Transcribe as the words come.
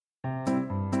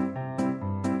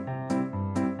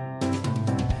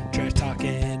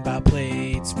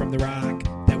from the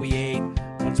rock that we ate.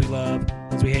 Ones we love,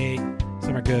 ones we hate.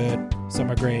 Some are good, some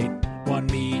are great. One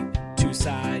meat, two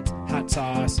sides, hot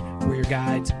sauce. We're your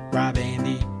guides, Rob,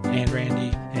 Andy, and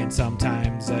Randy, and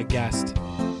sometimes a guest.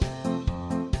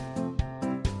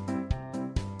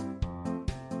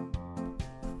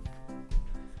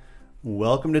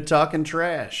 Welcome to Talkin'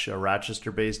 Trash, a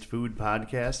Rochester-based food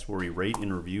podcast where we rate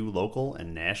and review local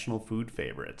and national food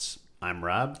favorites. I'm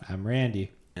Rob. I'm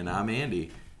Randy. And I'm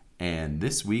Andy. And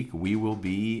this week we will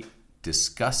be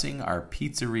discussing our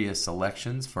pizzeria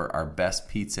selections for our Best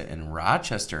Pizza in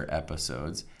Rochester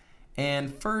episodes.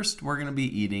 And first, we're going to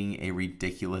be eating a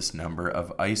ridiculous number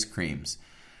of ice creams.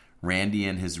 Randy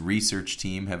and his research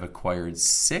team have acquired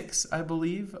 6, I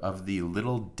believe, of the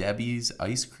Little Debbie's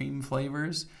ice cream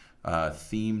flavors,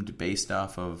 themed based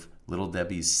off of Little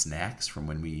Debbie's snacks from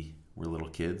when we were little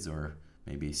kids, or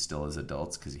maybe still as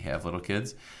adults because you have little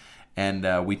kids.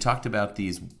 And we talked about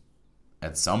these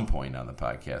at some point on the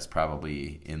podcast,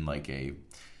 probably in like a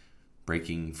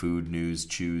breaking food news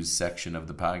choose section of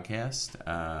the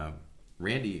podcast.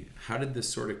 Randy, how did this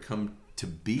sort of come to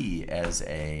be as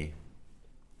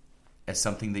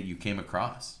something that you came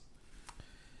across?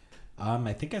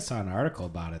 I think I saw an article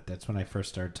about it. That's when I first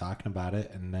started talking about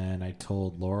it. And then I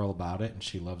told Laurel about it, and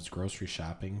she loves grocery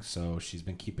shopping. So she's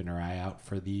been keeping her eye out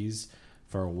for these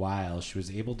for a while. She was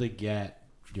able to get,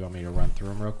 do you want me to run through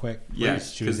them real quick?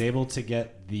 Yes. She was able to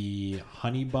get the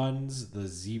honey buns, the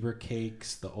zebra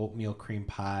cakes, the oatmeal cream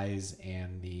pies,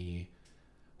 and the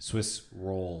Swiss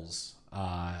rolls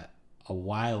a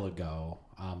while ago.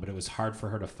 But it was hard for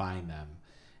her to find them.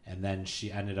 And then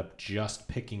she ended up just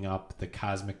picking up the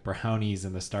Cosmic Brownies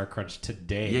and the Star Crunch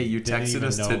today. Yeah, you texted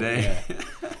us today.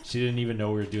 She didn't even know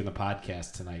we were doing the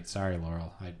podcast tonight. Sorry,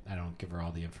 Laurel. I don't give her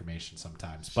all the information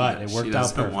sometimes. But it worked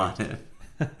out perfect. Want it.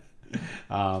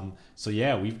 So,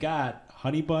 yeah, we've got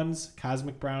honey buns,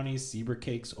 Cosmic Brownies, zebra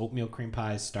cakes, oatmeal cream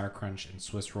pies, Star Crunch, and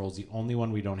Swiss rolls. The only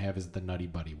one we don't have is the Nutty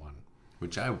Buddy one.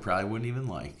 Which I probably wouldn't even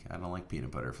like. I don't like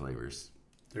peanut butter flavors.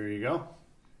 There you go.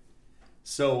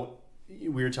 So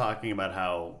we were talking about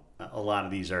how a lot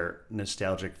of these are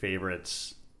nostalgic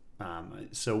favorites.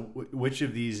 So which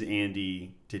of these,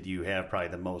 Andy, did you have probably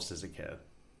the most as a kid?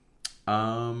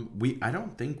 I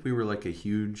don't think we were like a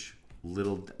huge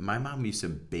little... My mom used to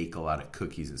bake a lot of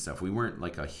cookies and stuff. We weren't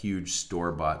like a huge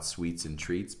store-bought sweets and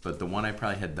treats, but the one I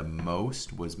probably had the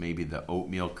most was maybe the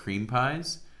oatmeal cream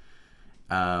pies.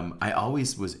 I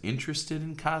always was interested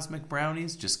in Cosmic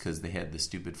Brownies just because they had the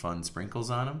stupid fun sprinkles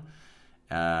on them.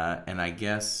 And I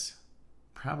guess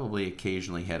probably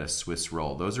occasionally had a Swiss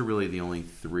roll. Those are really the only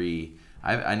 3.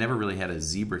 I never really had a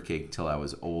zebra cake till I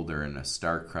was older, and a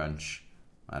Star Crunch.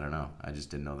 I don't know. I just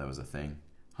didn't know that was a thing.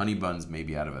 Honey buns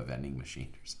maybe out of a vending machine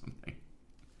or something.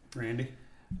 Randy?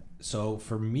 So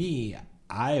for me,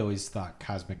 I always thought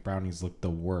Cosmic Brownies looked the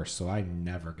worst, so I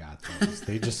never got those.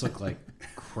 They just look like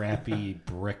crappy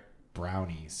brick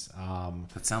brownies.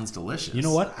 That sounds delicious. You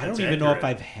know what? I That's don't even know if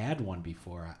accurate. I've had one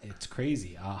before. It's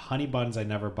crazy. Honey buns I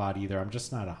never bought either. I'm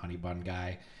just not a honey bun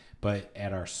guy. But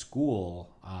at our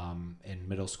school, in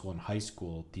middle school and high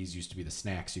school, these used to be the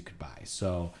snacks you could buy.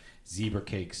 So zebra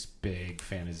cakes, big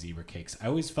fan of zebra cakes. I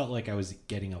always felt like I was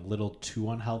getting a little too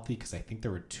unhealthy because I think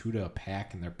there were 2 to a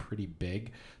pack and they're pretty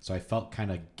big. So I felt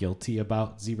kind of guilty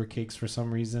about zebra cakes for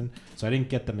some reason. So I didn't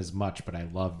get them as much, but I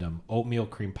loved them. Oatmeal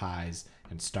cream pies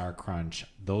and Star Crunch.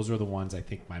 Those were the ones I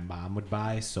think my mom would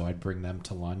buy. So I'd bring them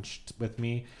to lunch with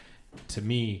me. To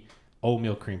me,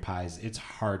 oatmeal cream pies, it's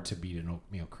hard to beat an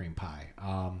oatmeal cream pie.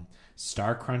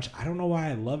 Star Crunch, I don't know why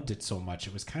I loved it so much.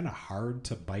 It was kind of hard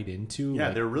to bite into. Yeah,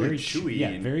 like, they're really very chewy.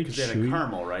 Yeah, very because chewy. they had a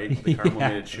caramel, right? The caramel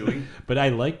made it chewy. But I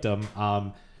liked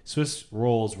them. Swiss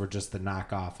rolls were just the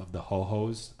knockoff of the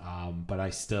Ho-Hos. But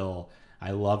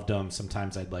I loved them.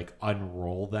 Sometimes I'd like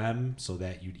unroll them so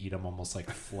that you'd eat them almost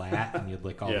like flat and you'd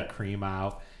lick all the cream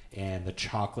out. And the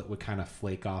chocolate would kind of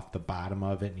flake off the bottom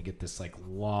of it, and you get this like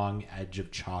long edge of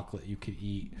chocolate you could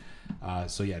eat.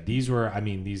 So yeah, these are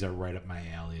right up my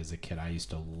alley as a kid. I used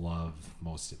to love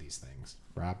most of these things.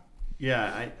 Rob?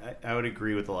 Yeah, I would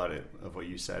agree with a lot of what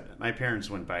you said. My parents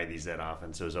wouldn't buy these that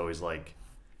often, so it was always like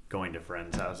going to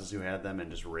friends' houses who had them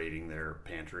and just raiding their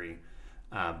pantry.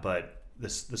 But the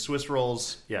Swiss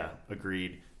rolls, yeah,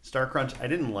 agreed. Star Crunch, I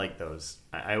didn't like those.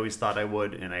 I always thought I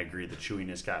would, and I agree the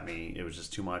chewiness got me. It was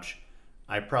just too much.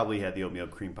 I probably had the oatmeal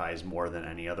cream pies more than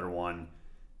any other one.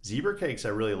 Zebra cakes I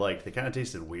really liked. They kind of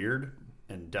tasted weird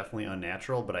and definitely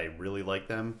unnatural, but I really liked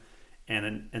them.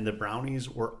 And the brownies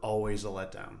were always a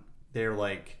letdown. They're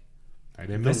like I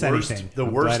didn't miss anything. The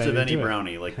worst of any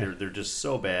brownie. Like they're just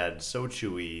so bad, so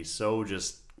chewy, so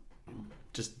just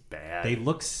just bad. They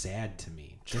look sad to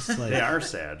me. Just like They are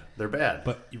sad. They're bad.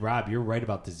 But Rob, you're right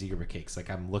about the Ziegler cakes. Like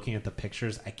I'm looking at the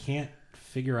pictures, I can't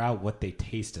figure out what they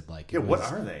tasted like. Yeah, It what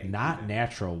was are they? Not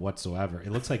natural whatsoever.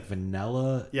 It looks like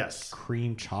vanilla, Yes.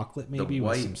 cream chocolate The maybe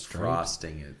with some white stripes.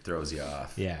 frosting, it throws you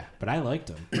off. Yeah, but I liked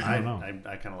them. I don't know.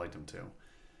 I kind of liked them too.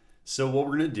 So what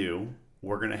we're gonna do,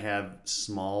 we're gonna have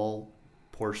small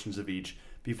portions of each.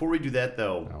 Before we do that,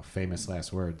 though, Oh, famous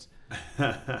last words.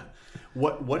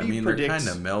 what do I you mean, predict? they're kind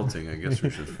of melting. I guess we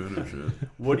should finish it.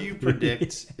 What do you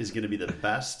predict is going to be the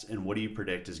best, and what do you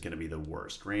predict is going to be the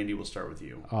worst? Randy, we'll start with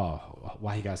you. Oh,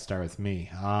 why you gotta start with me?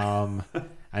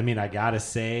 I mean, I gotta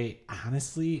say,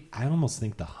 honestly, I almost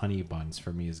think the honey buns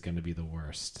for me is gonna be the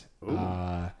worst.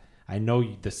 I know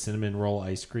the cinnamon roll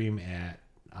ice cream at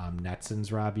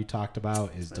Netson's, Rob, you talked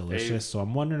about, is delicious. So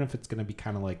I'm wondering if it's gonna be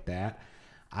kind of like that.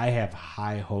 I have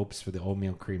high hopes for the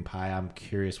oatmeal cream pie. I'm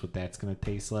curious what that's gonna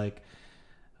taste like.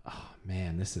 Oh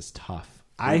man, this is tough.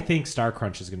 I think Star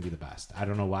Crunch is gonna be the best. I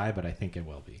don't know why, but I think it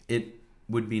will be. It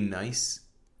would be nice.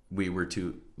 We were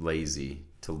too lazy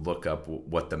to look up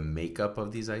what the makeup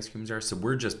of these ice creams are, so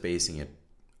we're just basing it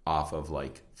off of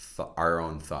like our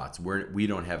own thoughts. We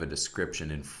don't have a description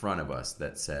in front of us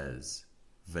that says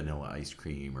vanilla ice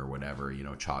cream or whatever,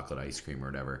 chocolate ice cream or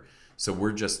whatever. So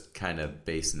we're just kind of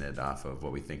basing it off of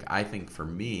what we think. I think for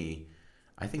me,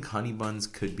 I think honey buns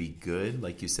could be good.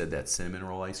 Like you said, that cinnamon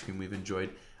roll ice cream we've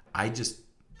enjoyed.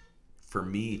 For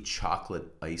me, chocolate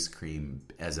ice cream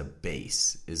as a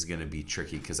base is going to be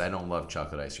tricky because I don't love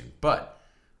chocolate ice cream. But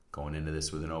going into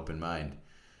this with an open mind,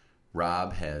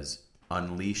 Rob has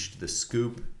unleashed the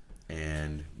scoop,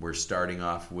 and we're starting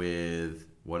off with,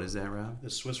 what is that, Rob? The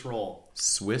Swiss roll.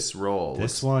 Swiss roll.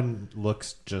 This one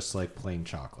looks just like plain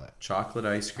chocolate. Chocolate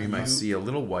ice cream. I see a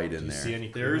little white in Do you there. see any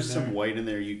cream There's in some there? white in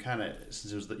there. You kind of,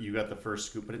 you got the first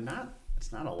scoop, but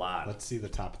it's not a lot. Let's see the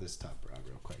top of this tub, Rob,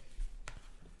 real quick.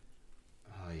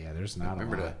 Oh yeah, there's not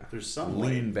Remember a lot. There's some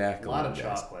lean white, back a lot of little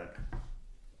bit. chocolate.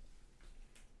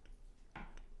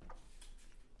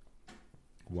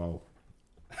 Whoa.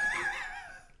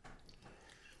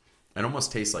 It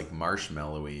almost tastes like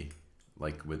marshmallowy,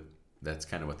 that's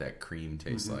kind of what that cream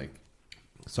tastes like.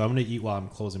 So I'm gonna eat while I'm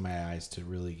closing my eyes to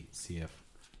really see if.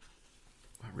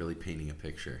 Really painting a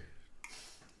picture.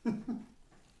 I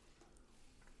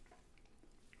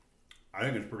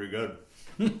think it's pretty good.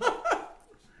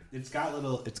 It's got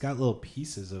little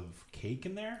pieces of cake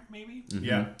in there, maybe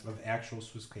Yeah, of actual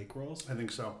Swiss cake rolls. I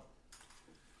think so.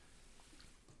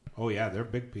 Oh yeah, they're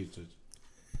big pieces.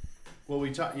 Well,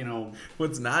 we talked,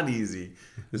 What's not easy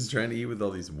is trying to eat with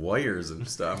all these wires and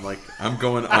stuff. I'm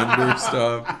going under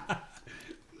stuff.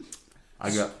 I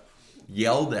got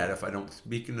yelled at if I don't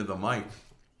speak into the mic.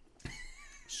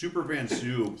 Superfan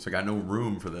Sue. So I got no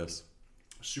room for this.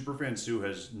 Superfan Sue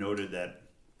has noted that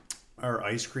our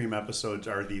ice cream episodes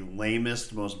are the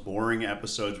lamest, most boring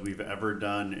episodes we've ever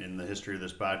done in the history of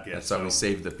this podcast. That's why we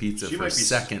saved the pizza she for might be-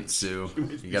 second, Sue.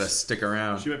 You got to stick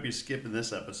around. She might be skipping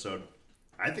this episode.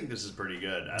 I think this is pretty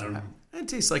good. I don't know. It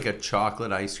tastes like a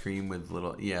chocolate ice cream with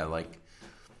little,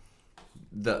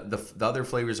 the other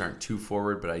flavors aren't too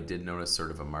forward, but I did notice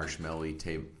sort of a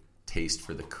marshmallowy taste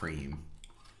for the cream.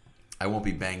 I won't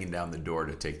be banging down the door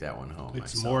to take that one home.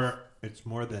 It's myself.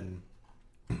 more than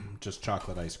just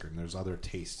chocolate ice cream. There's other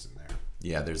tastes in there.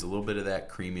 Yeah, there's a little bit of that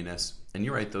creaminess, and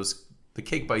you're right. The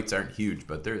cake bites aren't huge,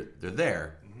 but they're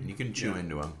there, and you can chew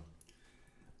into them.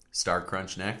 Star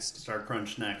Crunch next. Star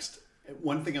Crunch next.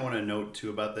 One thing I want to note too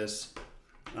about this,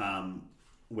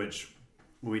 which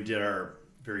when we did our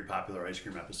very popular ice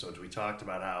cream episodes, we talked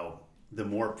about how the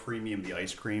more premium the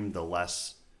ice cream, the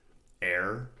less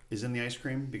air is in the ice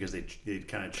cream because they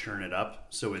kind of churn it up,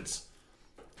 so it's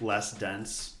less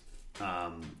dense.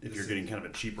 If you're getting kind of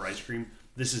a cheaper ice cream,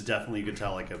 this is definitely, you could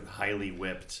tell, like a highly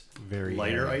whipped, Very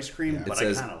lighter airy. ice cream. Yeah. But It I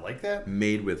says- kind of like that.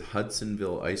 Made with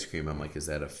Hudsonville ice cream. I'm like, is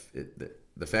that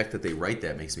the fact that they write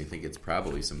that makes me think it's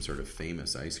probably some sort of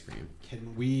famous ice cream.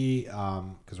 Can we?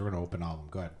 Because we're gonna open all of them.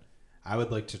 Go ahead. I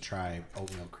would like to try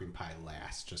oatmeal cream pie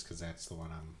last, just because that's the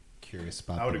one I'm curious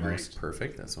about. I would the agree. most.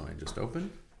 Perfect. That's one I just opened.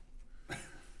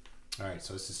 All right,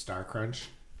 so this is Star Crunch.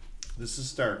 This is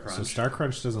Star Crunch. So Star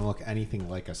Crunch doesn't look anything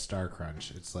like a Star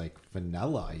Crunch. It's like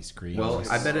vanilla ice cream. Well,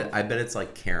 I bet it's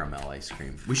like caramel ice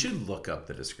cream. We should look up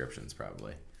the descriptions.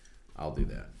 Probably. I'll do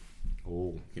that.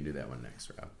 Oh, You can do that one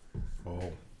next, Rob.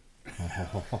 oh.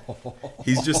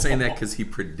 He's just saying that because he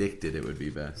predicted it would be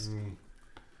best.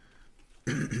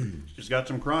 Just got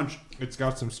some crunch. It's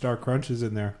got some Star Crunches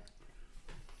in there.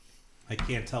 I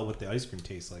can't tell what the ice cream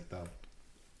tastes like though.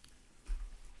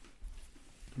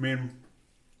 I mean,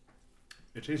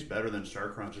 it tastes better than Star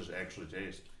Crunches actually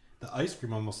taste. The ice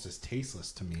cream almost is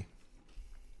tasteless to me.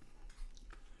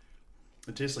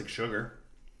 It tastes like sugar.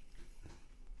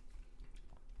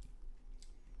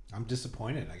 I'm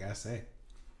disappointed, I gotta say.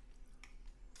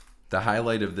 The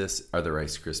highlight of this are the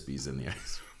Rice Krispies in the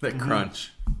ice. That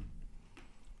crunch.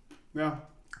 Yeah.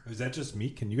 Is that just me?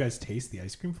 Can you guys taste the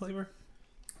ice cream flavor?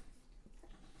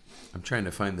 I'm trying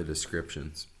to find the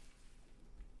descriptions.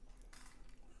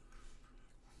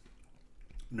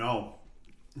 No.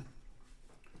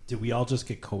 Did we all just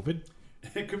get COVID?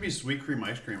 It could be sweet cream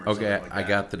ice cream or Okay, something like I that.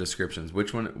 got the descriptions.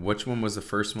 Which one was the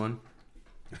first one?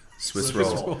 Swiss Swiss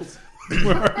roll. rolls.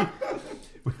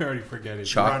 We already forget it.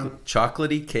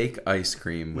 Chocolatey cake ice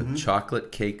cream with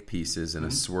chocolate cake pieces and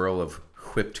a swirl of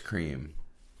whipped cream.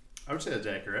 I would say that's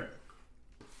accurate.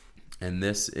 And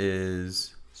this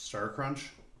is... Star Crunch.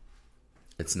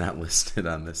 It's not listed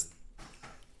on this.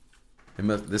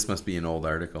 This must be an old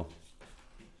article.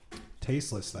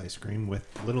 Tasteless ice cream with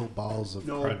little balls of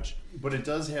crunch. But it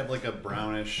does have like a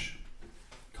brownish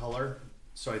color.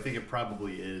 So I think it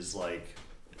probably is like...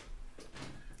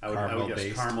 I would guess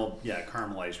Caramel-based. caramel. Yeah,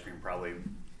 caramel ice cream probably,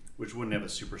 which wouldn't have a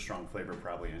super strong flavor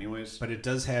probably anyways. But it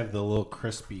does have the little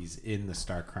Crispies in the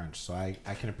Star Crunch, so I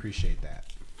can appreciate that.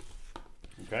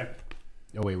 Okay.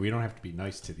 Oh, wait, we don't have to be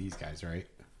nice to these guys, right?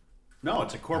 No,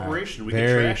 it's a corporation. We Very,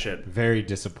 can trash it. Very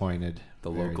disappointed. The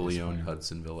Very locally owned disappointed.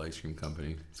 Hudsonville Ice Cream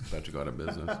Company is about to go out of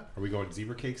business. Are we going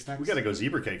zebra cakes next? We got to go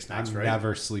zebra cakes next, I'm right?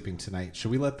 never sleeping tonight.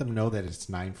 Should we let them know that it's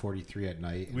 9:43 at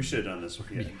night? We should have done this.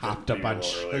 We hopped up on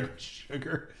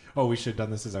sugar. Oh, we should have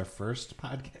done this as our first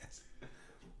podcast.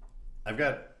 I've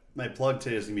got my plug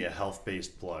today is gonna be a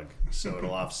health-based plug, so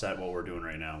it'll offset what we're doing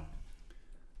right now.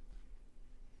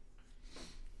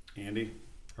 Andy,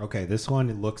 Okay, this one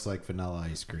it looks like vanilla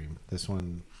ice cream. This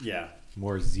one yeah,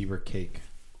 more zebra cake.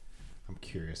 I'm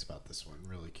curious about this one.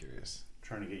 Really curious.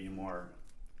 trying to get you more.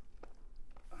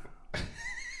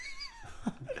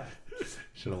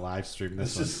 Should have live streamed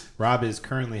this This one. Rob is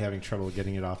currently having trouble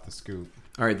getting it off the scoop.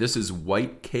 All right, this is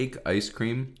white cake ice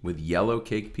cream with yellow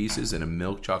cake pieces and a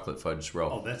milk chocolate fudge swirl.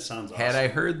 Oh, that sounds awesome. Had I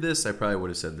heard this, I probably would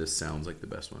have said this sounds like the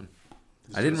best one.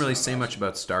 I didn't really say much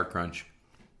about Star Crunch.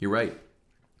 You're right.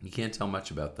 You can't tell much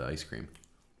about the ice cream.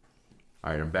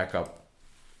 All right, I'm back up.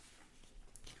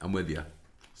 I'm with you.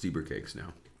 Zebra cakes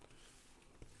now.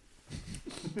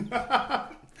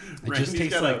 It just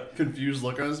tastes got like, a confused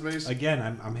look on his face.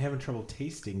 again, I'm having trouble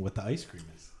tasting what the ice cream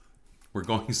is. We're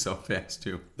going so fast,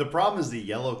 too. The problem is the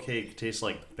yellow cake tastes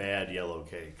like bad yellow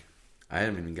cake. I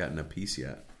haven't even gotten a piece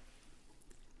yet.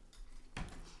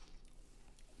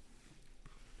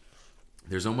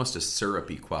 There's almost a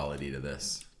syrupy quality to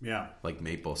this, Yeah, like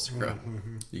maple syrup.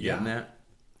 You Yeah. getting that?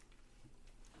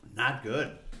 not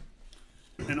good,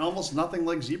 and almost nothing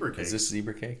like zebra cake. Is this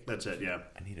zebra cake? That's it. Yeah,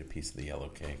 I need a piece of the yellow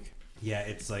cake. Yeah,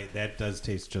 it's like that does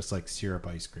taste just like syrup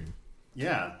ice cream.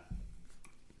 yeah.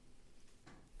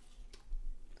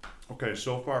 Okay,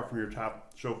 so far from your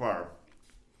top, so far,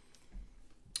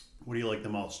 what do you like the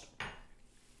most?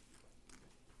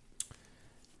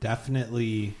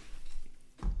 Definitely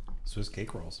Swiss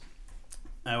cake rolls.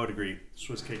 I would agree.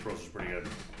 Swiss cake rolls is pretty good.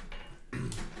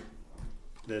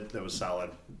 That was solid.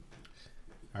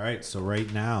 All right, so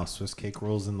right now Swiss cake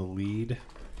rolls in the lead.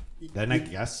 Then I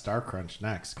guess Star Crunch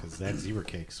next because that zebra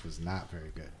cakes was not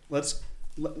very good. Let's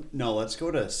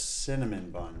go to cinnamon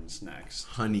buns next.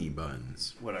 Honey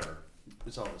buns. Whatever,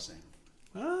 it's all the same.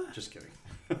 Just kidding.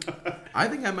 I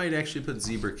think I might actually put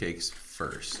zebra cakes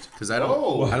first because I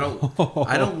Oh.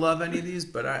 don't love any of these,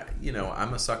 but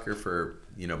I'm a sucker for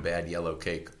bad yellow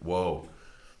cake. Whoa!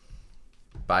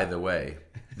 By the way,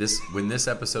 when this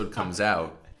episode comes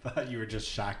out, I thought you were just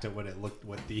shocked at what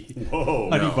the Whoa,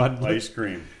 honey bun ice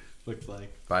cream. looked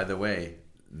like. by the way,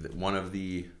 one of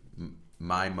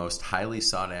my most highly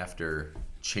sought after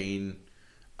chain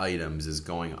items is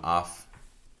going off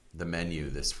the menu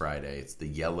this Friday. It's the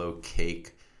yellow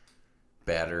cake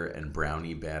batter and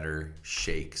brownie batter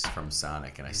shakes from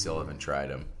Sonic, and I still haven't tried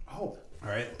them. Oh, All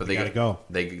right, But they they gotta go.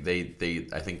 They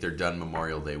I think they're done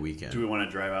Memorial Day weekend. do we want to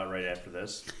drive out right after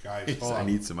this? Guys, I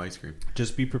need some ice cream.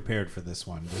 just be prepared for this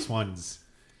one. This one's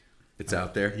It's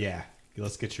out there. yeah.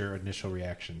 Let's get your initial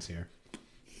reactions here.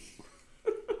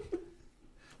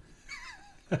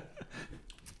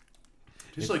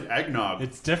 Tastes like eggnog.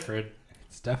 It's different.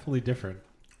 It's definitely different.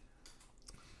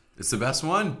 It's the best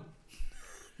one.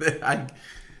 I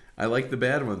like the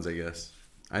bad ones, I guess.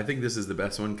 I think this is the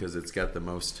best one because it's got the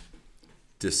most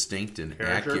distinct and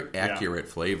Character? accurate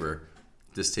flavor.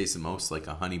 This tastes the most like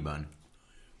a honey bun.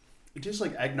 It tastes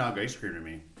like eggnog ice cream to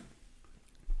me.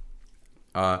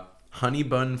 Honey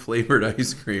bun flavored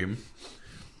ice cream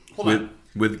Hold on.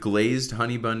 with glazed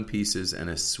honey bun pieces and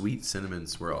a sweet cinnamon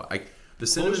swirl. The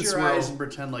cinnamon Close your swirl. eyes and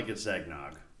pretend like it's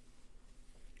eggnog.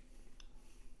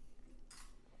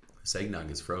 This eggnog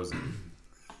is frozen.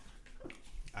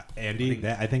 Andy,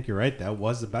 I think you're right. That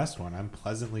was the best one. I'm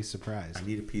pleasantly surprised. I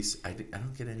need a piece. I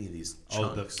don't get any of these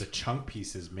Oh, chunks. the chunk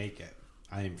pieces make it.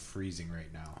 I am freezing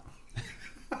right now.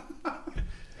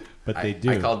 But they do.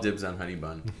 I call dibs on honey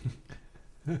bun.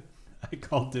 I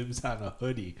call dibs on a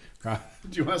hoodie. Do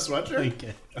you want a sweatshirt?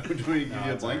 Blanket. Do we give No,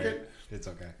 you a it's all right. blanket? It's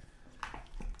okay.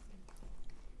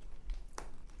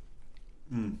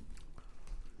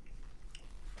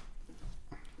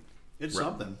 It's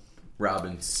something. Rob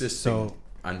insisting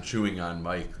on chewing on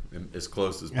Mike as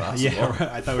close as possible. Yeah,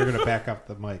 I thought we were going to back up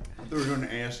the mic. I thought we were doing an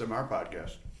ASMR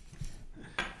podcast.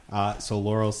 So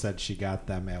Laurel said she got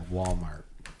them at Walmart.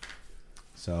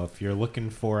 So if you're looking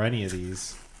for any of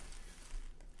these,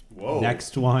 Whoa.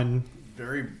 next one.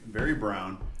 Very, very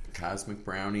brown. Cosmic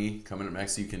brownie coming up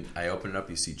next. I open it up,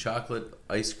 you see chocolate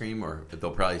ice cream, or they'll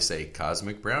probably say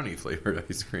cosmic brownie flavored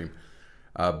ice cream.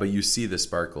 But you see the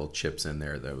sparkle chips in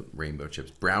there, the rainbow chips.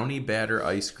 Brownie batter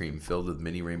ice cream filled with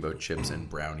mini rainbow chips and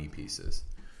brownie pieces.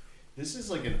 This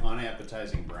is like an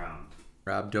unappetizing brown.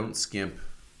 Rob, don't skimp.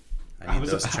 I need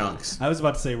those chunks. I was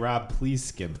about to say, Rob, please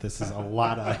skimp. This is a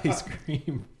lot of ice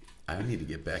cream. I need to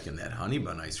get back in that honey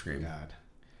bun ice cream. God.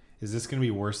 Is this going to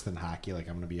be worse than hockey? Like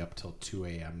I'm going to be up till 2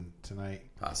 a.m. tonight?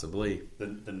 Possibly. The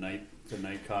night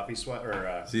coffee sweat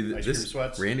or See, ice cream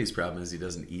sweats. Randy's problem is he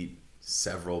doesn't eat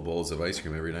several bowls of ice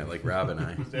cream every night like Rob and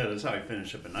I. Yeah, that's how I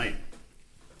finish up a night.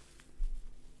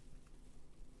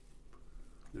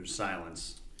 There's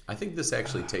silence. I think this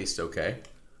actually tastes okay.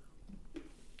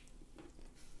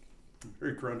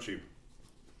 Very crunchy.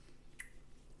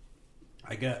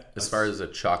 I get As far as a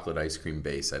chocolate ice cream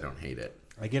base, I don't hate it.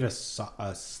 I get a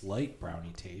slight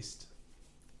brownie taste.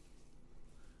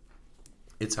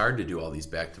 It's hard to do all these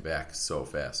back to back so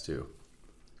fast too.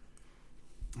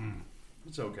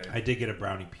 It's okay. I did get a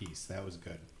brownie piece. That was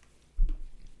good.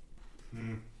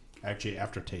 Actually,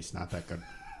 aftertaste, not that good.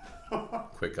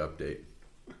 Quick update.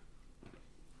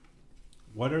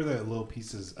 What are the little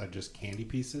pieces? Just candy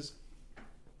pieces?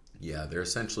 Yeah, they're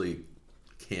essentially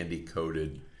candy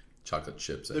coated chocolate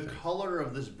chips. I The think. color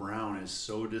of this brown is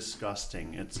so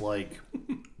disgusting. It's like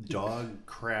dog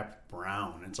crap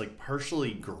brown. It's like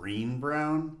partially green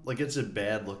brown. Like it's a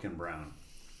bad looking brown.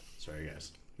 Sorry,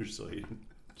 guys. You're still eating.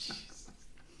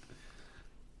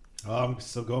 Oh, I'm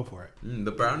still going for it.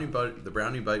 The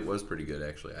brownie bite was pretty good,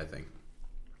 actually. I think.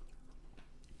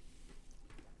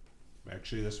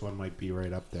 Actually, this one might be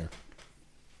right up there.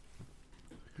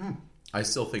 I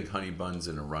still think honey bun's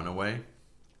in a runaway,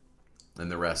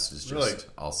 and the rest is just Really?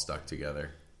 all stuck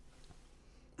together.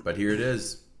 But here it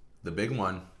is, the big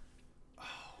one: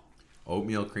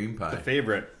 oatmeal cream pie, The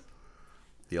favorite.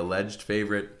 the alleged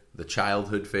favorite, the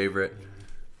childhood favorite.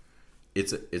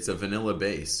 It's a vanilla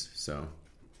base, so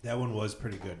That one was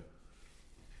pretty good.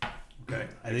 Okay.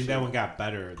 I think that one got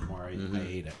better the more I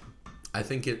ate it. I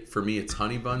think for me it's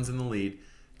honey buns in the lead,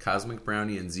 cosmic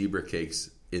brownie and zebra cakes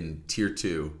in tier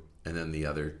 2, and then the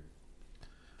other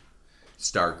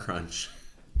Star Crunch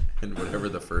and whatever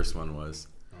the first one was.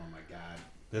 Oh my god.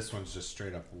 This one's just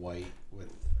straight up white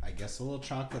with, I guess, a little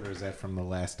chocolate, or is that from the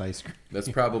last ice cream? That's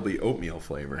probably oatmeal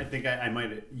flavor. I think I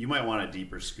might. You might want a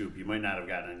deeper scoop. You might not have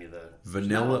gotten any of the there's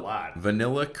not a lot.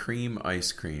 vanilla cream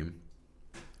ice cream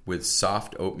with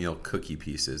soft oatmeal cookie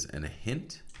pieces and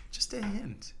just a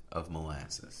hint of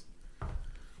molasses.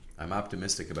 I'm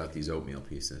optimistic about these oatmeal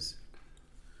pieces.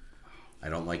 I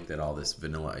don't like that all this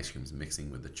vanilla ice cream is mixing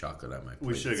with the chocolate on my plate.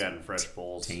 We should have It's gotten fresh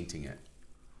bowls. tainting it.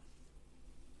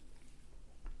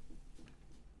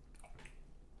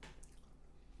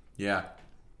 Yeah.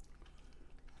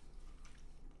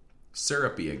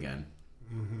 Syrupy again.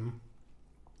 Mm-hmm.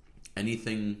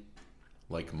 Anything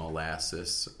like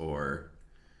molasses or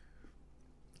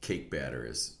cake batter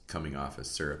is coming off as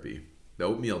syrupy. The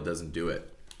oatmeal doesn't do it.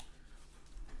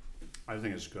 I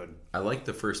think it's good. I like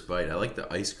the first bite. I like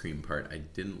the ice cream part. I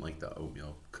didn't like the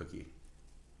oatmeal cookie.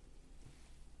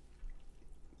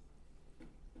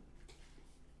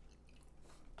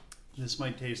 This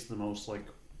might taste the most like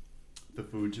the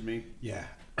food to me. Yeah,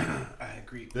 I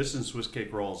agree. This and Swiss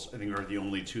cake rolls, I think, are the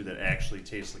only two that actually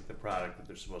taste like the product that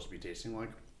they're supposed to be tasting like.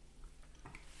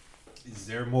 Is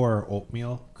there more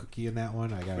oatmeal cookie in that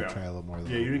one? I gotta Yeah. try a little more.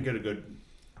 Yeah, you didn't get a good.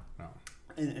 No.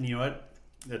 And you know what?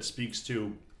 That speaks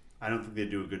to. I don't think they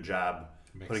do a good job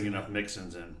putting enough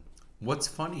mix-ins in. What's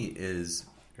funny is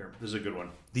Here, this is a good one.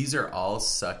 these are all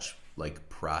such like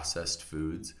processed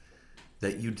foods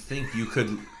that you'd think you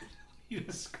could You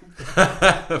just scooped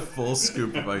a full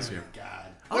scoop of ice cream.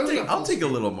 God. I'll take a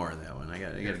little more of that one. I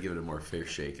got to give it a more fair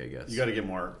shake, I guess. You got to get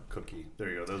more cookie. There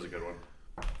you go. That was a good one.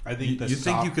 I think You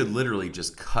think you could literally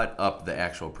just cut up the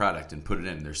actual product and put it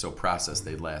in. They're so processed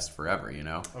they last forever, you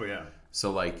know? Oh, yeah.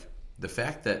 So, like, the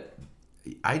fact that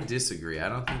I disagree. I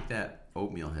don't think that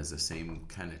oatmeal has the same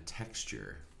kind of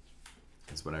texture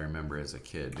as what I remember as a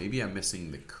kid. Maybe I'm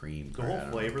missing the cream. The whole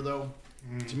flavor, though,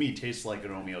 to me, tastes like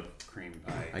an oatmeal cream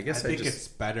pie. I guess I think it's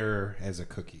better as a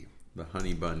cookie. the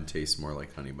honey bun tastes more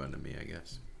like honey bun to me, I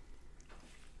guess.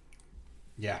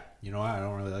 Yeah, you know what? I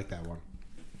don't really like that one.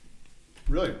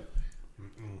 Really?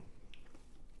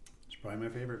 It's probably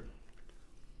my favorite.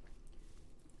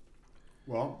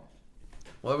 Well,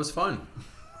 Well, it was fun.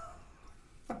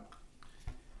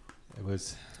 It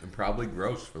was. And probably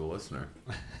gross for the listener.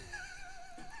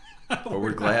 But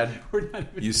we're glad We're not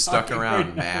even you stuck talking around,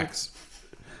 right now. Max.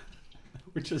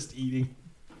 We're just eating.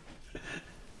 The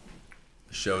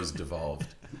show's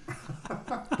devolved.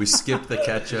 We skipped the is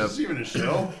ketchup. this even a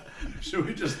show? Should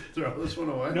we just throw this one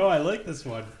away? No, I like this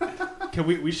one. Can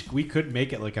we could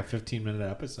make it like a 15-minute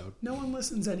episode. No one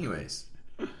listens anyways.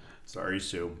 Sorry,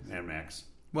 Sue and Max.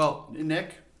 Well,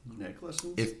 Nick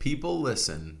listens. if people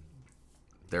listen,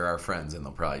 they're our friends and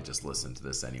they'll probably just listen to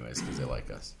this anyways because they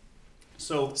like us.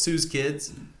 So Sue's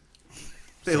kids,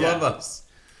 they Yeah. love us.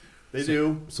 they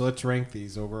do. So let's rank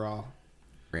these overall.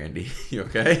 Randy, you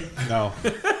okay? No.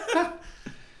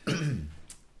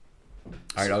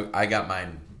 All right, I got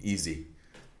mine easy.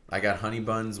 I got honey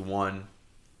buns 1.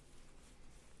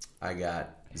 I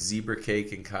got zebra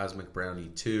cake and cosmic brownie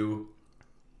 2.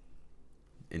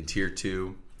 In tier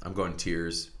 2, I'm going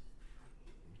tiers.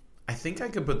 I think I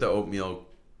could put the oatmeal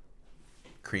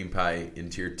cream pie in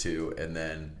tier 2, and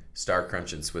then Star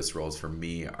Crunch and Swiss rolls for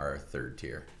me are 3rd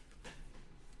tier.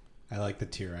 I like the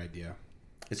tier idea.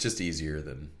 It's just easier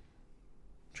than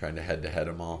trying to head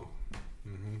them all.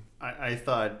 I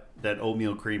thought that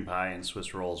oatmeal cream pie and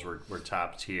Swiss rolls were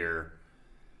top tier.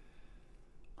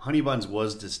 Honey buns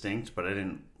was distinct, but I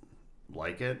didn't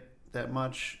like it that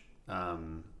much.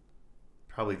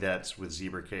 Probably that's with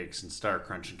zebra cakes and Star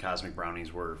Crunch and cosmic brownies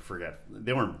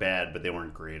they weren't bad, but they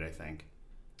weren't great, I think.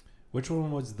 Which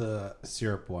one was the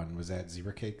syrup one? Was that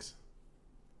zebra cakes?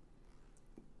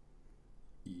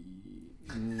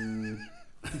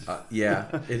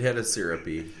 Yeah, it had a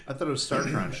syrupy. I thought it was Star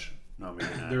Crunch. No, maybe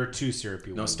not. There were 2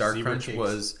 syrupy No, ones. Star Zebra Crunch cakes.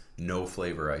 was no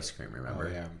flavor ice cream, remember?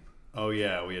 Oh, yeah. Oh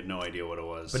yeah, we had no idea what it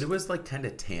was. But it was like kind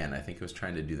of tan. I think it was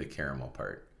trying to do the caramel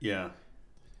part. Yeah.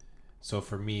 So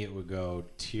for me, it would go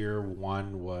tier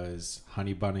 1 was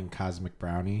honey bun and cosmic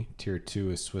brownie. Tier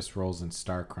 2 is Swiss rolls and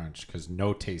Star Crunch because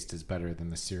no taste is better than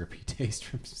the syrupy taste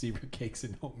from zebra cakes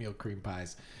and oatmeal cream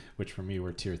pies, which for me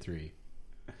were tier 3.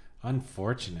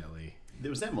 Unfortunately.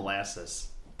 There was that molasses.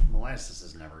 Molasses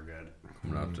is never good.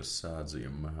 Coming out the sides of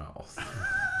your mouth.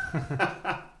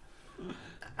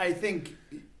 I think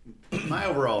my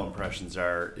overall impressions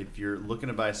are if you're looking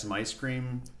to buy some ice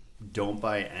cream, don't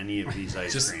buy any of these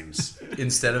ice creams.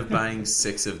 Instead of buying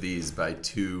 6 of these, buy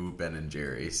 2 Ben and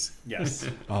Jerry's. Yes.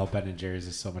 Oh, Ben and Jerry's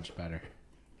is so much better.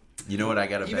 You know what? I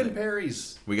got a Even Ben.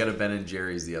 Perry's. We got a Ben and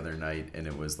Jerry's the other night, and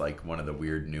it was like one of the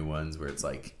weird new ones where it's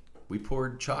like we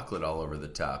poured chocolate all over the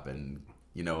top, and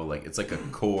you know, like it's like a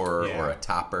core Yeah. or a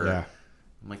topper. Yeah.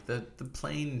 I'm like the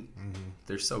plain.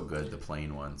 They're so good, the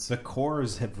plain ones. The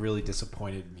cores have really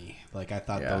disappointed me. Like I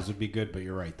thought Yeah. those would be good, but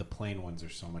you're right. The plain ones are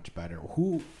so much better.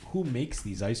 Who makes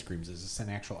these ice creams? Is this an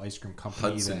actual ice cream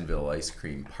company? Hudsonville Ice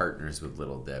Cream partners with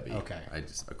Little Debbie. Okay. I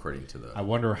just according to the I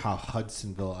wonder how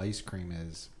Hudsonville ice cream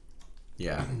is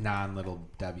yeah. non-Little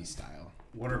Debbie style.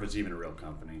 Wonder if it's even a real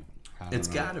company. I don't It's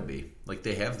know. got to be. Like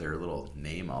they have their little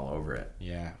name all over it.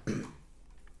 Yeah.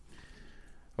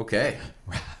 Okay.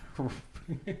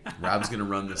 Rob's gonna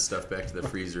run this stuff back to the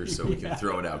freezer so we can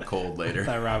throw it out cold I later.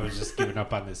 thought Rob was just giving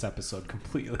up on this episode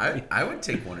completely. I would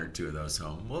take 1 or 2 of those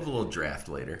home. We'll have a little draft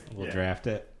later. We'll Yeah. draft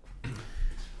it.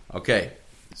 Okay,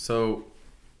 so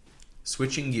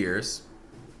switching gears.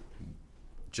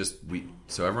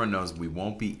 So everyone knows we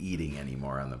won't be eating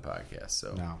anymore on the podcast.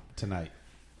 So No, tonight.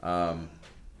 um,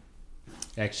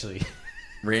 Actually,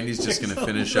 Randy's just gonna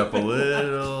finish up a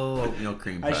little oatmeal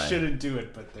cream pie. I shouldn't do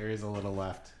it, but there is a little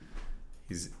left.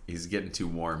 He's getting too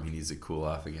warm. He needs to cool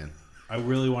off again. I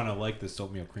really want to like this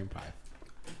oatmeal cream pie.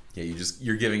 Yeah,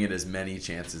 you're giving it as many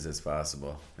chances as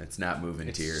possible. It's not moving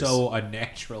It's tears. so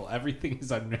unnatural. Everything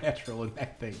is unnatural in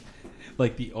that thing.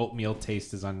 Like the oatmeal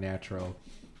taste is unnatural.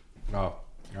 Oh, all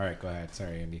right. Go ahead.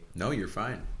 Sorry, Andy. No, you're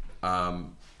fine.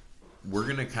 We're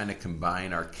going to kind of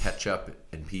combine our ketchup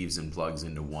and peeves and plugs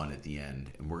into one at the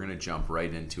end. And we're going to jump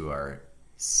right into our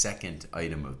second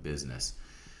item of business.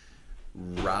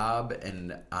 Rob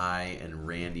and I and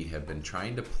Randy have been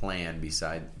trying to plan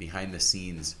behind the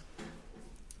scenes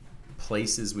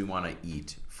places we want to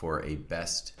eat for a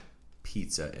best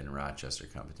pizza in Rochester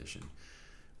competition.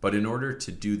 But in order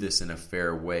to do this in a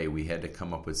fair way, we had to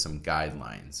come up with some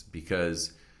guidelines,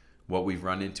 because what we've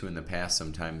run into in the past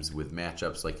sometimes with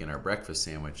matchups like in our breakfast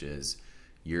sandwiches,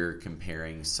 you're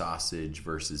comparing sausage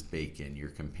versus bacon, you're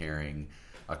comparing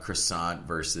a croissant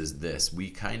versus this. We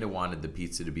kind of wanted the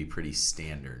pizza to be pretty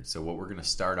standard. So what we're going to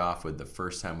start off with the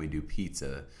first time we do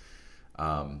pizza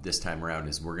this time around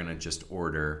is we're going to just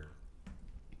order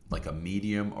like a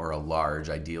medium or a large,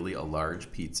 ideally a large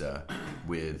pizza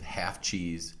with half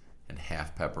cheese and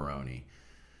half pepperoni.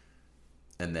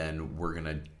 And then we're going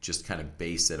to just kind of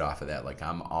base it off of that. Like,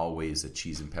 I'm always a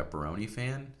cheese and pepperoni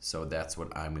fan, so that's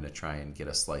what I'm going to try and get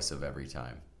a slice of every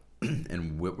time.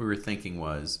 And what we were thinking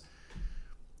was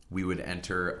we would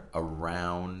enter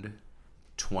around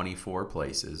 24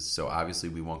 places. So obviously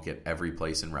we won't get every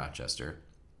place in Rochester.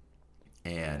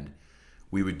 And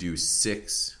we would do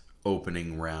 6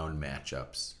 opening round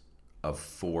matchups of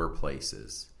 4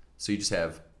 places. So you just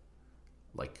have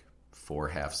like 4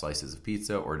 half slices of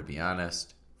pizza, or to be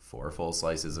honest, 4 full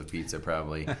slices of pizza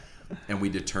probably. And we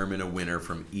determine a winner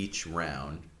from each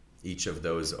round, each of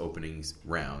those opening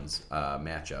rounds,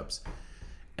 matchups.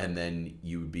 And then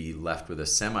you would be left with a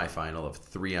semifinal of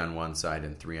 3 on one side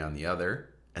and 3 on the other.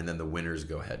 And then the winners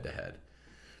go head to head.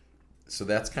 So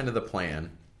that's kind of the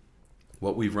plan.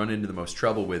 What we've run into the most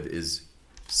trouble with is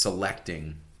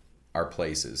selecting our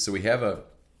places. So we have a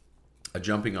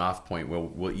jumping off point where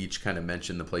we'll each kind of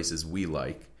mention the places we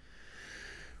like.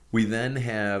 We then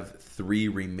have 3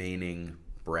 remaining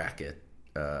bracket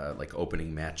like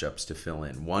opening matchups to fill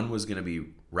in. One was going to be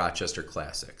Rochester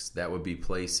Classics. That would be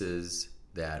places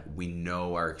that we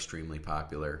know are extremely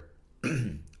popular,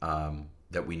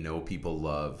 that we know people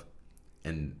love,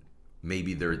 and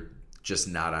maybe they're just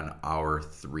not on our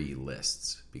 3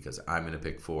 lists, because I'm going to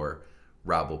pick 4,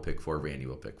 Rob will pick 4, Randy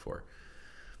will pick 4.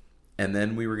 And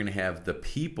then we were going to have the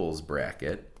People's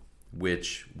Bracket,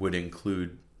 which would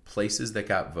include places that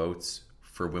got votes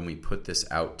for when we put this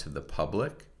out to the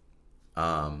public.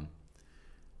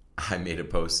 I made a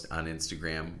post on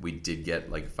Instagram. We did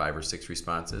get like 5 or 6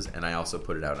 responses, and I also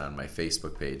put it out on my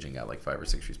Facebook page and got like 5 or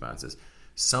 6 responses.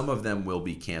 Some of them will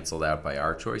be canceled out by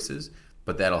our choices,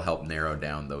 but that'll help narrow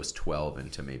down those 12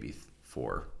 into maybe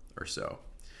 4 or so.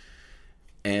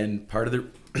 And part of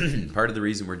the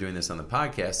reason we're doing this on the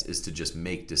podcast is to just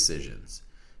make decisions.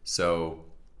 So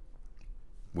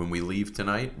when we leave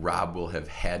tonight, Rob will have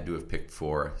had to have picked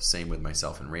 4. Same with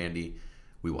myself and Randy.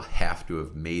 We will have to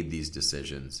have made these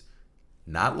decisions.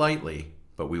 Not lightly,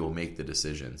 but we will make the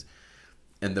decisions.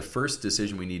 And the first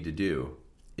decision we need to do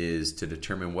is to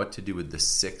determine what to do with the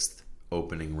 6th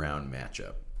opening round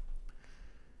matchup.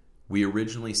 We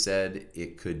originally said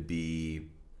it could be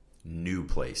new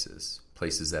places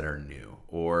that are new,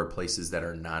 or places that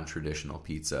are non-traditional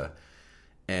pizza.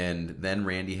 And then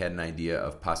Randy had an idea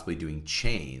of possibly doing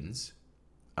chains.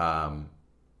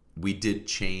 We did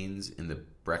chains in the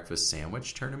breakfast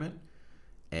sandwich tournament,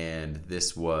 and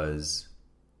this was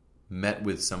met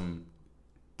with some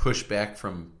pushback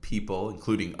from people,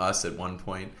 including us at one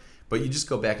point. But you just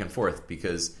go back and forth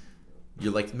because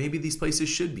you're like, maybe these places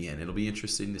should be in. It'll be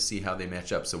interesting to see how they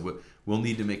match up. So we'll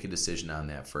need to make a decision on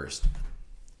that first.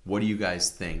 What do you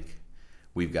guys think?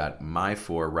 We've got my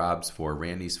 4, Rob's 4,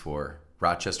 Randy's 4,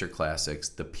 Rochester Classics,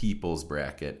 the People's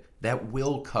Bracket. That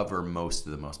will cover most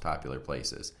of the most popular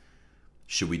places.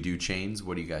 Should we do chains?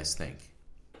 What do you guys think?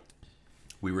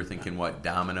 We were thinking what?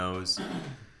 Domino's,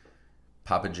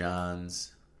 Papa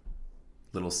John's,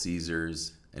 Little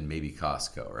Caesars, and maybe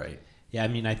Costco, right? Yeah, I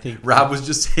mean, I think Rob was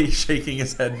just shaking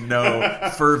his head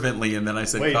no fervently, and then I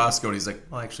said Costco, and he's like,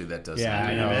 well, actually, that does Yeah,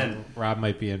 sound I good. know. Rob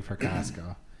might be in for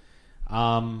Costco.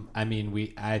 I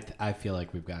mean, I feel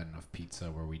like we've got enough pizza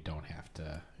where we don't have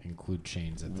to include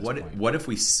chains at this point. What if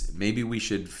maybe we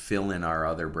should fill in our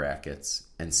other brackets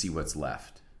and see what's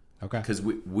left? Okay. Because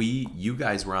you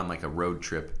guys were on like a road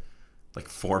trip like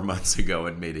 4 months ago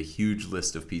and made a huge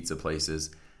list of pizza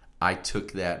places. I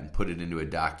took that and put it into a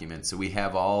document. So we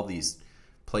have all these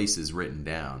places written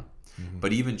down. Mm-hmm.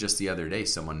 But even just the other day,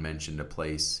 someone mentioned a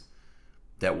place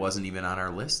that wasn't even on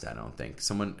our list, I don't think.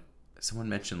 Someone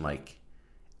mentioned like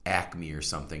Acme or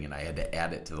something, and I had to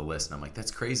add it to the list. And I'm like,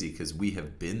 that's crazy because we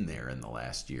have been there in the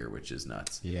last year, which is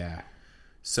nuts. Yeah.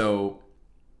 So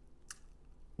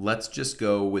let's just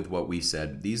go with what we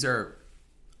said. These are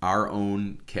our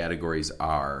own categories,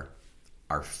 are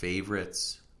our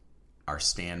favorites, our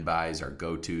standbys, our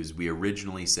go-tos. We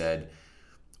originally said,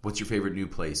 what's your favorite new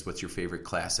place? What's your favorite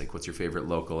classic? What's your favorite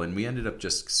local? And we ended up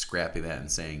just scrapping that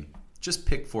and saying, just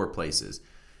pick 4 places.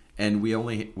 And we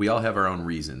all have our own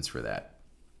reasons for that.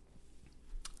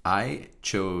 I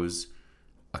chose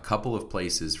a couple of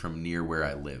places from near where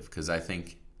I live because I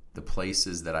think the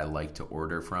places that I like to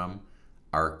order from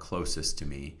are closest to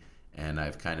me, and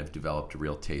I've kind of developed a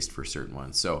real taste for certain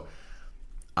ones. So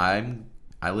I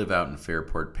live out in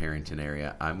Fairport, Perrington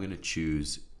area. I'm going to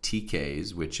choose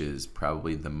TK's, which is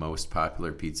probably the most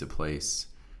popular pizza place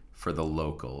for the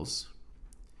locals.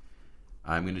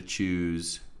 I'm going to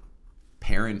choose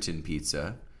Perrington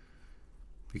Pizza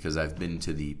because I've been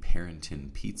to the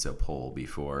Perrington Pizza Poll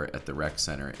before at the rec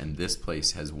center, and this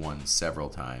place has won several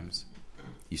times.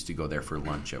 Used to go there for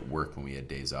lunch at work when we had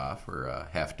days off or a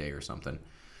half day or something.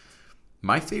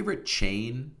 My favorite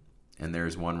chain, and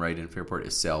there's one right in Fairport,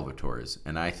 is Salvatore's,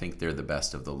 and I think they're the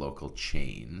best of the local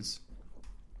chains.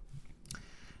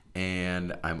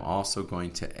 And I'm also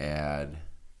going to add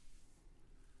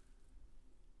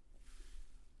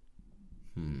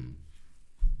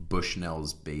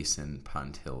Bushnell's Basin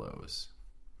Pontillos.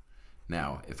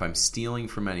 Now, if I'm stealing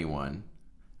from anyone,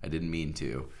 I didn't mean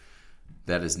to,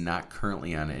 that is not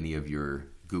currently on any of your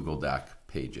Google Doc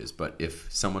pages. But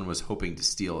if someone was hoping to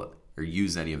steal it or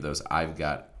use any of those, I've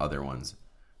got other ones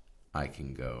I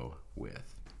can go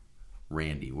with.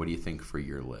 Randy, what do you think for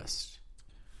your list?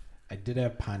 I did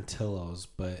have Pontillos,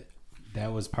 but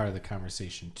that was part of the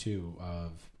conversation too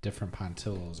of different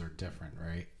Pontillos are different,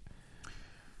 right?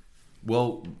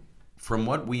 Well, from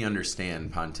what we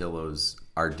understand, Pontillos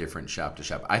are different shop to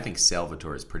shop. I think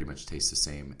Salvatore's pretty much tastes the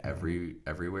same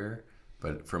everywhere.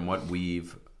 But from what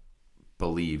we've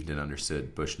believed and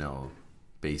understood, Bushnell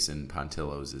Basin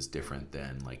Pontillos is different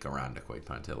than like Irondequoit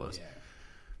Pontillos. Yeah.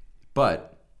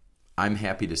 But I'm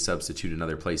happy to substitute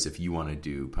another place if you want to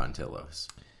do Pontillos.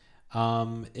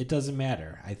 It doesn't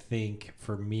matter. I think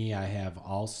for me, I have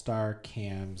All-Star,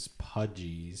 Cam's,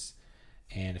 Pudgy's,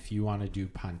 and if you want to do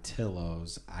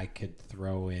Pontillos, I could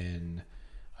throw in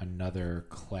another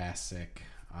classic,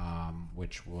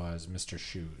 which was Mr.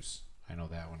 Shoes. I know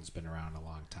that one's been around a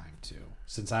long time too.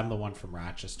 Since I'm the one from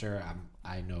Rochester,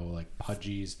 I know like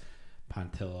Pudgy's,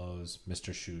 Pontillos,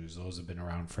 Mr. Shoes. Those have been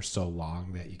around for so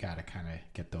long that you got to kind of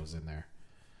get those in there.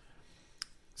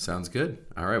 Sounds good.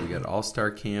 All right, we got All-Star,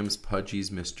 Cam's, Pudgy's,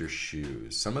 Mr.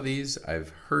 Shoes. Some of these I've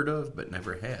heard of but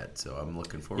never had, so I'm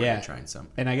looking forward to trying some.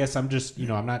 And I guess I'm just,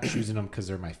 I'm not choosing them because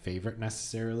they're my favorite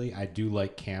necessarily. I do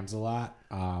like Cam's a lot,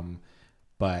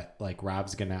 but like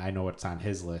Rob's I know what's on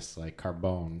his list, like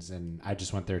Carbone's, and I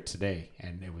just went there today,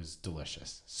 and it was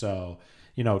delicious. So,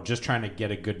 just trying to get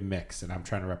a good mix, and I'm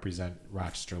trying to represent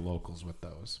Rochester locals with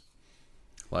those.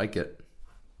 Like it.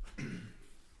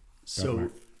 So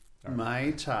my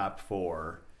top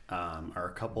four are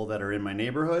a couple that are in my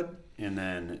neighborhood, and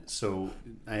then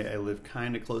I live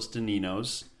kind of close to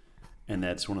Nino's, and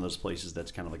that's one of those places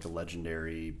that's kind of like a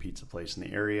legendary pizza place in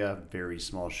the area. Very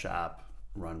small shop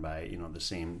run by the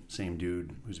same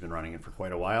dude who's been running it for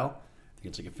quite a while. I think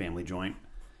it's like a family joint.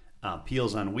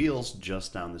 Peels on Wheels,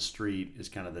 just down the street, is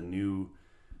kind of the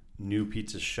new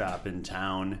pizza shop in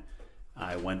town.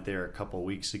 I went there a couple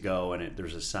weeks ago, and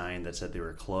there's a sign that said they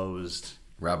were closed.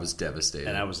 Rob was devastated.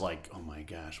 And I was like, oh my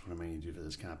gosh, what am I going to do for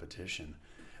this competition?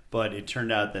 But it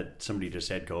turned out that somebody just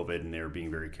had COVID, and they were being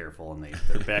very careful, and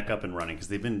they're back up and running because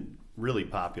they've been really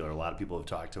popular. A lot of people have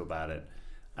talked to about it.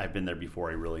 I've been there before.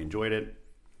 I really enjoyed it.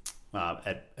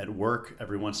 At work,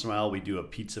 every once in a while, we do a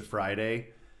Pizza Friday,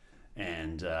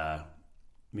 and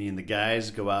me and the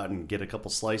guys go out and get a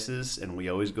couple slices, and we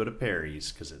always go to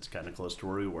Perry's because it's kind of close to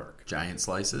where we work. Giant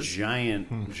slices?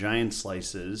 Giant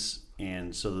slices,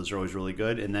 and so those are always really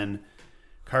good. And then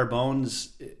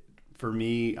Carbone's, for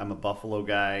me, I'm a Buffalo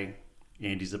guy.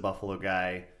 Andy's a Buffalo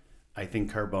guy. I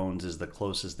think Carbone's is the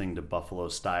closest thing to Buffalo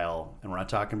style. And we're not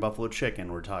talking Buffalo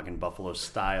chicken. We're talking Buffalo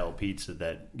style pizza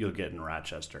that you'll get in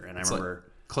Rochester. And I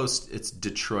remember... close, it's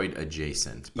Detroit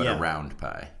adjacent, but a round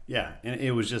pie. Yeah, and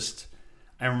it was just...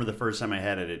 I remember the first time I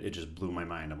had it just blew my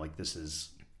mind. I'm like, this is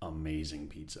amazing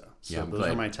pizza. So those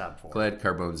are my top four. Glad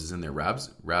Carbone's is in there. Rob's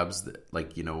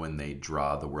like, when they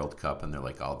draw the World Cup and they're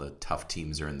like all the tough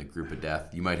teams are in the group of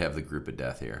death. You might have the group of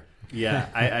death here. Yeah,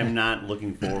 I'm not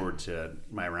looking forward to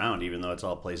my round, even though it's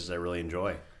all places I really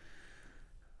enjoy.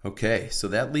 Okay, so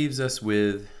that leaves us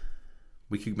with,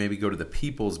 we could maybe go to the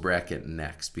people's bracket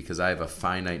next because I have a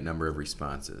finite number of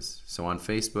responses. So on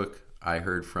Facebook, I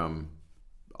heard from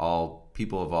all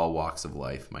people of all walks of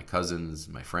life, my cousins,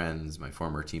 my friends, my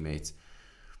former teammates.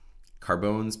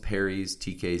 Carbone's, Perry's,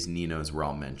 TK's, Nino's were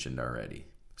all mentioned already.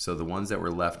 So the ones that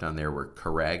were left on there were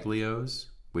Caraglio's,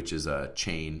 which is a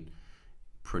chain,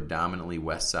 predominantly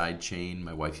West Side chain.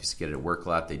 My wife used to get it at work a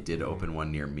lot. They did open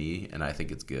one near me, and I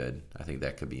think it's good. I think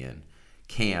that could be in.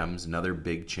 Cam's, another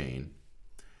big chain.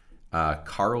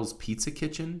 Carl's Pizza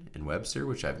Kitchen in Webster,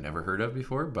 which I've never heard of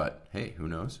before, but hey, who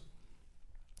knows?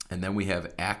 And then we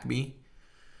have Acme,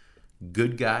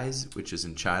 Good Guys, which is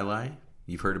in Chilai.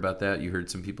 You've heard about that? You heard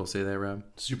some people say that, Rob?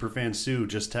 Superfan Sue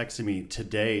just texted me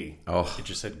today. Oh. It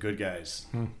just said Good Guys.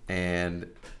 And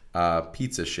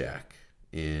Pizza Shack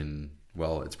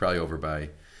it's probably over by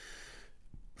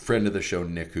friend of the show,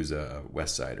 Nick, who's a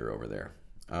West Sider over there.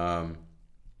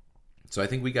 So I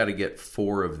think we got to get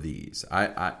 4 of these.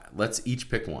 Let's each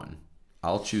pick one.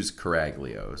 I'll choose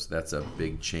Caraglio's. That's a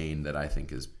big chain that I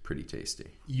think is pretty tasty.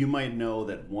 You might know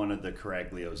that one of the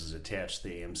Caraglios is attached to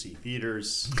the AMC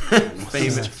theaters.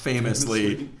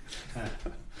 Famously.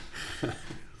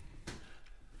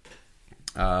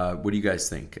 What do you guys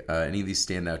think? Any of these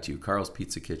stand out to you? Carl's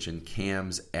Pizza Kitchen,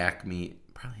 Cam's, Acme.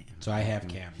 Probably. So I have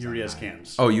Cam's. He already has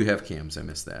Cam's. Oh, you have Cam's. I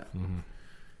missed that. Mm-hmm.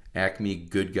 Acme,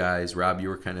 Good Guys. Rob, you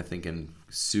were kind of thinking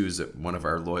Sue's one of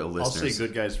our loyal listeners. I'll say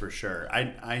Good Guys for sure.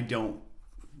 I don't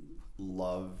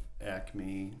love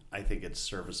Acme. I think it's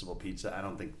serviceable pizza.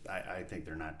 I think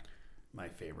they're not my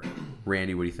favorite.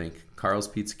 Randy, what do you think? Carl's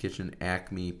Pizza Kitchen,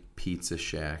 Acme, Pizza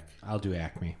Shack. I'll do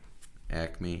Acme.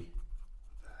 Acme.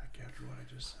 After what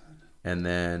I just said. And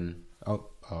then...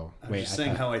 I'm just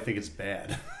saying how I think it's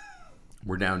bad.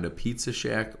 We're down to Pizza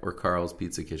Shack or Carl's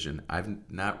Pizza Kitchen.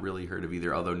 I've not really heard of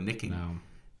either, although Nick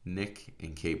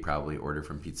and Kate probably order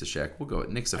from Pizza Shack. We'll go with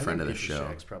Nick's a friend of the show. Pizza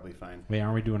Shack's probably fine. Wait,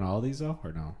 aren't we doing all of these though,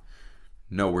 or no?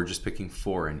 No, we're just picking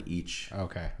 4 in each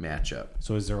matchup.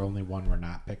 So is there only one we're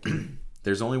not picking?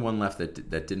 There's only one left that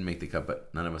didn't make the cut,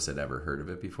 but none of us had ever heard of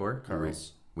it before.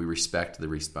 Carl's. We respect the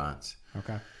response.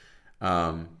 Okay.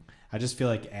 I just feel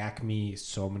like Acme,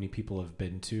 so many people have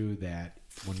been to that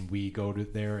when we go to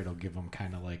there, it'll give them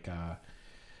kind of like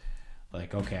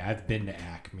okay, I've been to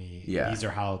Acme. Yeah.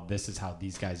 This is how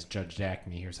these guys judged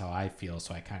Acme. Here's how I feel.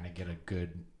 So I kind of get a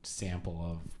good sample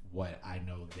of what I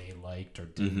know they liked or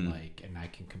didn't like, and I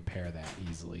can compare that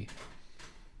easily.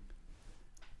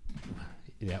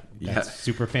 Yep. That's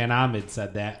Superfan Ahmed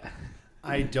said that.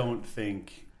 I don't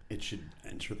think it should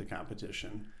enter the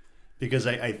competition because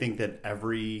I think that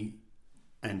every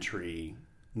entry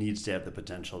needs to have the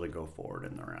potential to go forward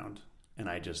in the round, and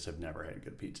I just have never had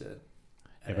good pizza.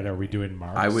 Yeah, but are we doing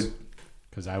marks? I would.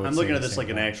 Because I'm looking at this like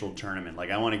an actual tournament.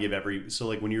 Like I want to give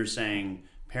like when you were saying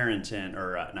Parrington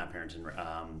or not Parrington,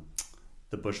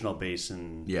 the Bushnell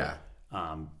Basin. Yeah.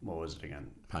 What was it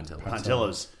again?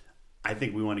 Pontillo's. I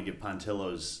think we want to give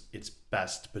Pontillo's its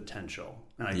best potential,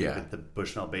 and I think that the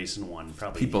Bushnell Basin one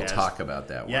probably people talk about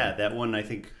that one. Yeah, that one I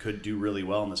think could do really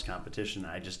well in this competition.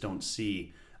 I just don't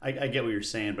see. I get what you're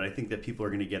saying, but I think that people are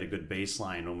going to get a good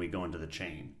baseline when we go into the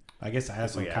chain. I guess I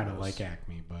also kind of like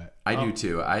Acme, but I do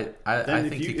too. I think it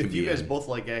could be. If you guys both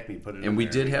like Acme, put it in. And we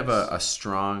did have a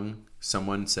strong.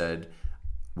 Someone said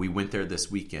we went there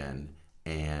this weekend,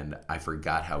 and I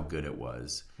forgot how good it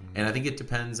was. Mm-hmm. And I think it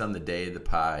depends on the day, the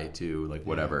pie too, like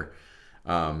whatever.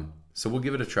 So we'll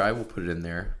give it a try. We'll put it in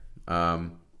there. So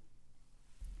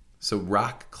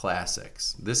Rock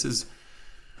Classics. This is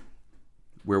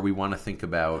where we want to think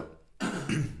about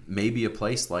maybe a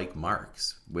place like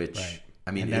Mark's, which. Right. I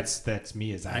mean, and that's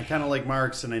me. I kind of like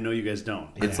Mark's, and I know you guys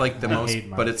don't. It's like the most,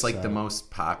 but it's like the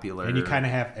most popular. And you kind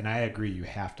of have, and I agree, you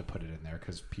have to put it in there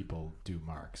because people do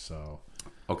Mark's. So,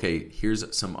 okay,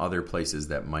 here's some other places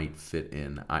that might fit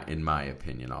in my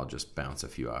opinion. I'll just bounce a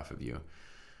few off of you.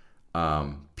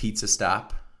 Pizza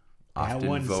Stop,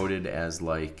 often voted as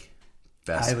like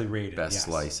best, highly rated, best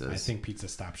slices. I think Pizza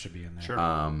Stop should be in there.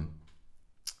 Sure.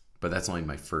 But that's only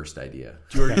my first idea.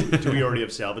 Do we already have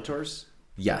Salvatore's?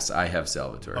 Yes, I have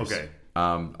Salvatore's. Okay.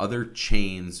 Other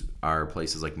chains are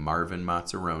places like Marvin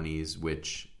Mazzaroni's,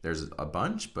 which there's a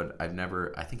bunch, but I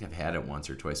think I've had it once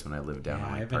or twice when I lived down in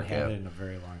I haven't had it in a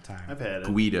very long time. I've had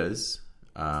it. Guida's,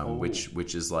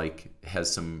 which is like,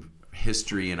 has some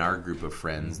history in our group of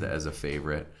friends as a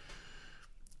favorite.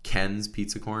 Ken's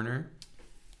Pizza Corner.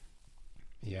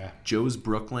 Yeah. Joe's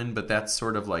Brooklyn, but that's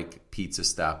sort of like Pizza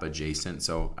Stop adjacent.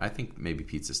 So I think maybe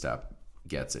Pizza Stop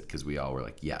gets it because we all were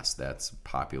like, yes, that's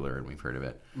popular and we've heard of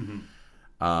it.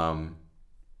 Mm-hmm.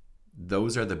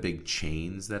 Those are the big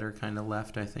chains that are kind of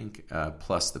left, I think,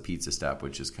 plus the Pizza Stop,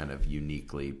 which is kind of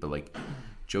uniquely, but like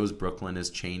Joe's Brooklyn is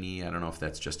chainy. I don't know if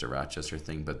that's just a Rochester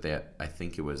thing, but that I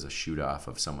think it was a shoot off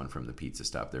of someone from the Pizza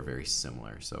Stop. They're very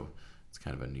similar, so it's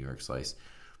kind of a New York slice.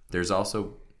 There's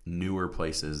also newer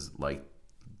places like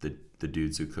the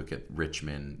dudes who cook at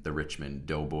Richmond, the Richmond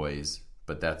Doughboys,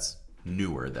 but that's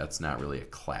newer. That's not really a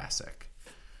classic.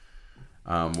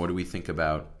 What do we think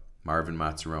about Marvin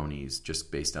Mazzaroni's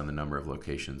just based on the number of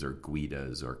locations, or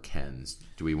Guida's or Ken's?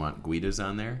 Do we want Guida's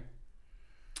on there?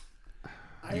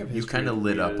 I have You history kind of with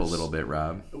lit up a Guida's. little bit,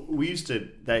 Rob.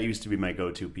 That used to be my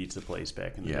go-to pizza place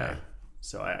back in the Yeah. day.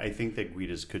 So I think that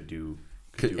Guida's could do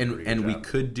a And pretty good we job.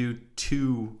 could do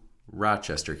 2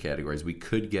 Rochester categories. We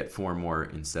could get 4 more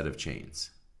instead of chains.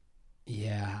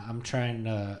 Yeah, I'm trying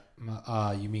to.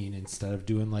 You mean instead of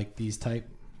doing like these type?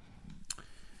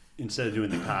 Instead of doing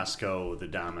the Costco, the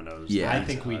Domino's. Yeah. the I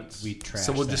think Pizza we Huts. trash.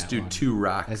 So we'll just that do one. 2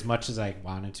 rock. As much as I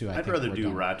wanted to, I'd think rather we're do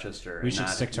done. Rochester. We and should not,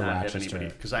 stick to not have Rochester.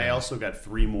 anybody because I also got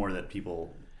 3 more that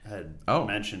people had Oh.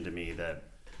 mentioned to me that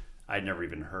I'd never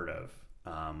even heard of.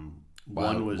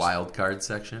 One was wild card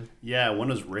section. one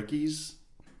was Ricky's.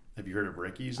 Have you heard of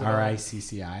Ricky's? at all?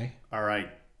 RICCI.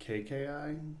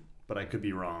 RIKKI, but I could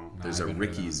be wrong. There's I a haven't heard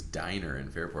of Ricky's Diner in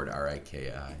Fairport,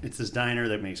 RIKI. It's this diner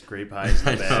that makes great pies in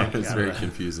I the know, back. it's very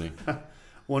confusing.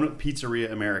 One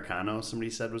Pizzeria Americano, somebody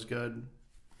said was good.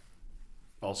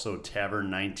 Also, Tavern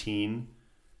 19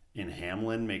 in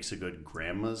Hamlin makes a good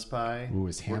grandma's pie. Ooh,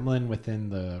 is Hamlin within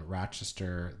the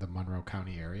Rochester, the Monroe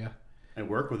County area? I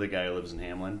work with a guy who lives in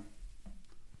Hamlin.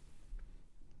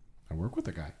 I work with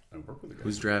a guy. I work with a guy.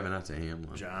 Who's driving out to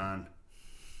Hamlin John?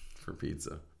 for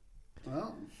pizza?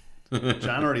 Well,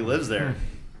 John already lives there.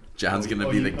 John's going to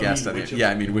Oh, be you- the I guest mean, on which the. of- Yeah,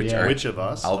 I mean, which Yeah. are Which of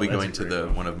us? I'll be Oh, that's going a to great the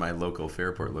one. one of my local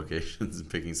Fairport locations and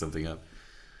picking something up.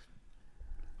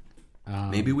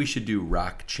 Um, Maybe we should do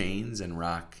rock chains and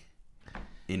rock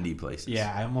indie places.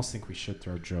 Yeah, I almost think we should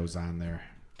throw Joe's on there.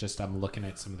 Just I'm looking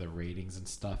at some of the ratings and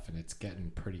stuff, and it's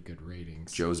getting pretty good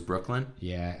ratings. Joe's Brooklyn.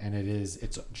 Yeah, and it's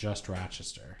just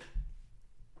Rochester.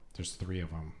 There's 3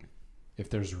 of them. If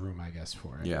there's room, I guess,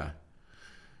 for it. Yeah.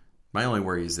 My only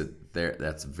worry is that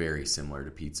that's very similar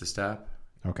to Pizza Stop,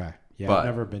 Okay. Yeah, But- I've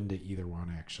never been to either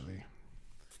one, actually.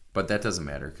 but that doesn't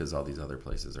matter because all these other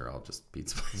places are all just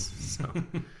pizza places.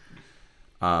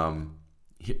 So,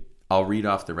 I'll read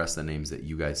off the rest of the names that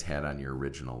you guys had on your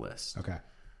original list. Okay.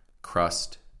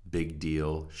 Crust, Big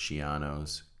Deal,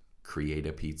 Shiano's, Create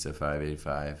a Pizza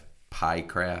 585,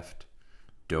 Piecraft,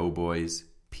 Doughboys,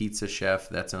 Pizza Chef.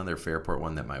 That's another Fairport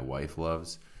one that my wife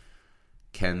loves.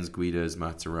 Ken's Guida's,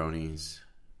 Mazzaronis.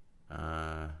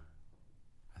 I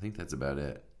think that's about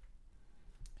it.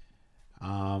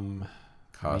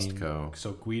 Costco.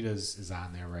 So Guida's is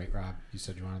on there, right, Rob? You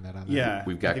said you wanted that on there? Yeah,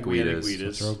 We've got I think we had a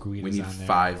Guida's. So throw Guida's We need on there.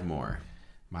 5 more.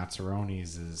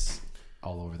 Mazzaroni's is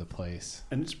all over the place.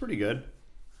 and it's pretty good.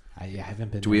 I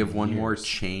haven't been. Do we there have in one more years.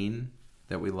 chain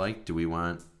that we like? Do we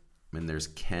want? I mean, there's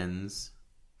Ken's.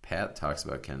 Pat talks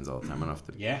about Ken's all the time. I don't know if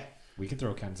the, Yeah, we could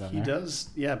throw Ken's on He there. does.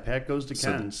 Yeah, Pat goes to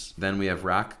So Ken's. then we have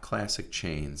Rock Classic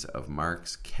chains of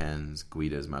Mark's, Ken's,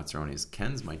 Guida's, Mazzaronis.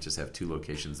 Ken's might just have 2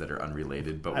 locations that are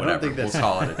unrelated, but I don't whatever. think We'll that's-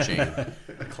 call it a chain.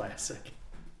 A classic.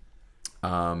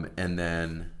 And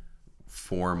then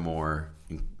 4 more,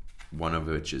 one of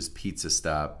which is Pizza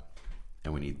Stop,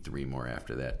 and we need 3 more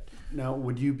after that. Now,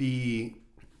 would you be?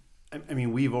 I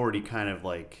mean, we've already kind of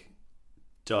like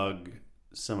dug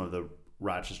some of the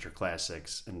Rochester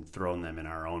classics and thrown them in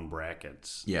our own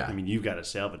brackets. Yeah. I mean, you've got a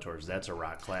Salvatore's. That's a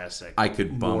rock classic. I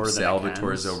could bump More than a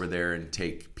Salvatore's Ken's. over there and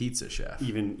take Pizza Chef.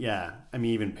 Even I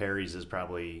mean, even Perry's is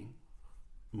probably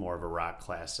more of a rock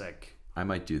classic. I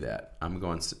might do that. I'm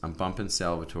bumping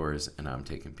Salvatore's and I'm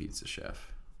taking Pizza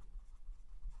Chef.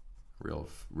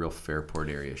 Real Fairport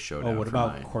area showdown. Oh, what for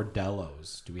about mine.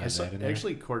 Cordello's? Do we I have saw, that in there?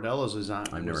 actually, Cordello's was on.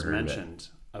 I've never was heard of it. mentioned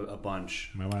a bunch.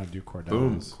 Might want to do Cordello's.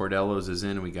 Boom. Cordello's is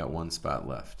in and we got 1 spot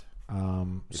left.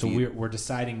 So you- we're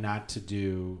deciding not to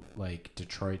do like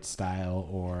Detroit style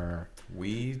or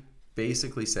We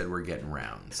basically said we're getting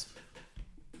rounds.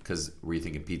 Because were you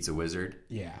thinking Pizza Wizard?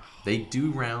 yeah. They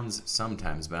do rounds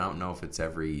sometimes, but I don't know if it's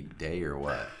every day or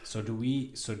what. So do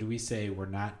we say we're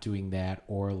not doing that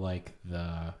or like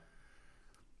the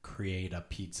create a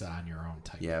pizza on your own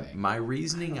type Yeah, thing? my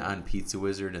reasoning on Pizza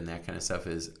Wizard and that kind of stuff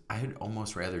is I'd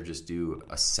almost rather just do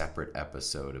a separate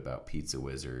episode about Pizza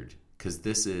Wizard because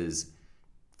this is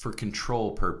for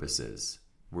control purposes.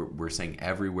 We're saying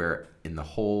everywhere in the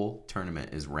whole tournament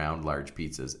is round large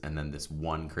pizzas, and then this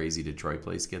one crazy Detroit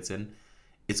place gets in.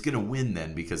 It's gonna win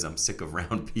then because I'm sick of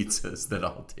round pizzas that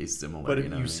all taste similar. But you you,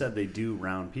 know what I mean? said they do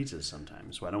round pizzas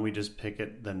sometimes. Why don't we just pick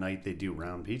it the night they do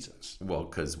round pizzas? Well,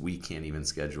 because we can't even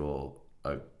schedule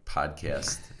a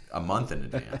podcast a month in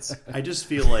advance. I just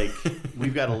feel like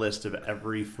we've got a list of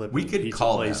every flipping We could pizza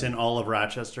call place them. in all of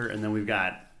Rochester, and then we've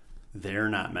got they're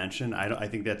not mentioned. I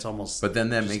think that's almost. But then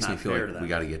that just makes me not feel fair like to we them.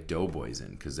 got to get Doughboys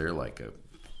in because they're like a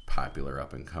popular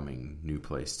up and coming new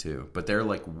place too. But they're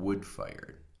like wood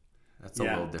fired. That's a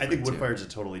little different. I think wood too. fired's a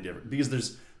totally different because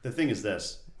the thing is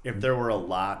this: if there were a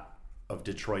lot of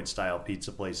Detroit style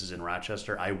pizza places in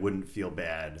Rochester, I wouldn't feel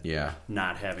bad Yeah.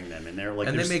 not having them in there. Like,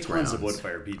 And they there's make tons of rounds. wood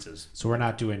fire pizzas. So we're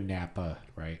not doing Napa,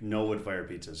 right? No wood fire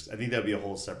pizzas. I think that'd be a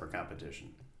whole separate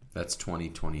competition. That's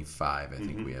 2025. I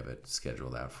think we have it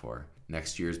scheduled out for.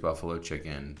 Next year's buffalo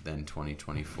chicken. Then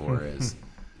 2024 is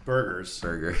Burgers.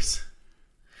 burgers.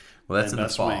 Well, that's And in the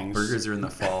best fall. wings. Burgers are in the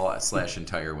fall /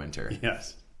 entire winter.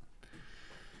 Yes.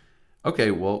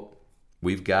 Okay, well,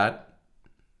 we've got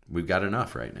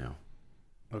enough right now.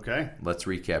 Okay. Let's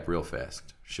recap real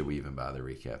fast. Should we even bother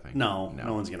recapping? No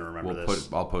one's going to remember this.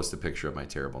 I'll post a picture of my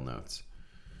terrible notes.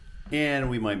 And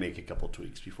we might make a couple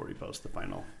tweaks before we post the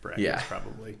final brackets, Yeah.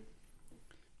 probably.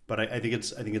 But I think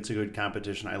it's a good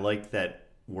competition. I like that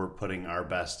we're putting our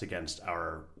best against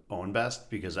our own best,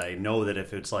 because I know that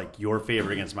if it's like your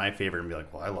favorite against my favorite, and be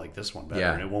like, well, I like this one better,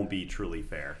 Yeah. and it won't be truly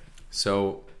fair.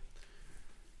 So,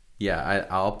 yeah,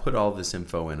 I'll put all this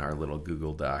info in our little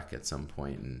Google Doc at some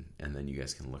point, and then you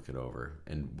guys can look it over.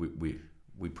 And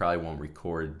we probably won't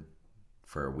record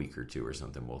for a week or two or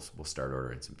something. We'll start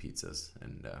ordering some pizzas,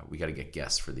 and we got to get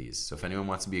guests for these. So if anyone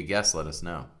wants to be a guest, let us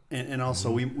know. And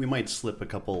also, we might slip a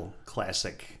couple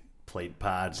classic plate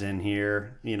pods in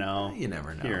here, You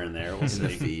never know. here and there. We'll In the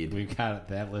see. feed. We've got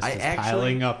that list I is actually-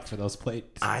 piling up for those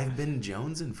plates. I've been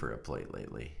jonesing for a plate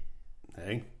lately.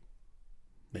 Hey,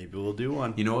 maybe we'll do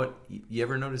one. You know what? You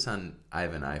ever notice I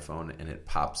have an iPhone and it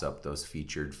pops up those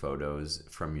featured photos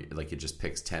from, like, it just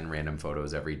picks 10 random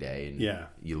photos every day, and Yeah.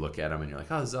 you look at them and you're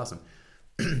like, oh, this is awesome.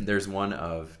 There's one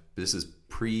this is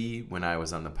when I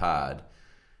was on the pod.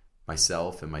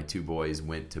 Myself and my two boys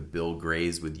went to Bill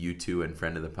Gray's with you two and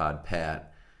friend of the pod,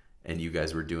 Pat, and you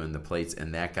guys were doing the plates,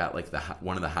 and that got like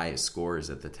one of the highest scores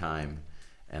at the time.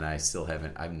 And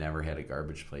I've never had a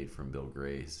garbage plate from Bill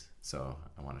Gray's, so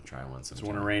I want to try one sometime. It's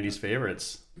one of Randy's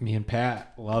favorites. Me and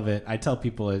Pat love it. I tell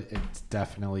people it's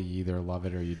definitely you either love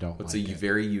it or you don't It's like a it.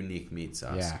 very unique meat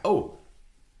sauce. Yeah. Oh,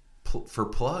 for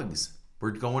plugs,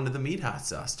 we're going to the Meat Hot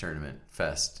Sauce Tournament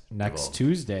Fest. Next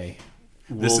Tuesday.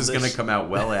 This Will is going to come out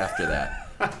well after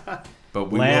that.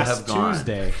 But we Last will have gone.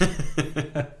 Tuesday.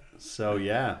 So,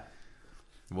 yeah.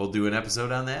 We'll do an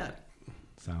episode on that.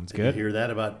 Sounds You good. hear that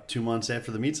about 2 months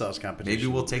after the meat sauce competition.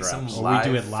 Maybe we'll take some drops. Or we live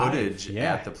do it live. footage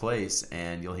Yeah. at the place,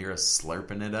 and you'll hear us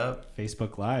slurping it up.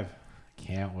 Facebook Live.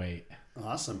 Can't wait.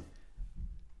 Awesome.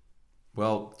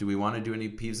 Well, do we want to do any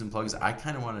peeves and plugs? I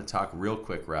kind of want to talk real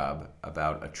quick, Rob,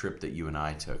 about a trip that you and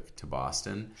I took to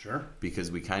Boston. Sure.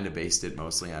 Because we kind of based it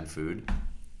mostly on food.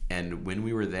 And when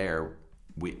we were there,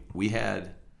 we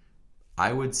had,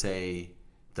 I would say,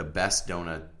 the best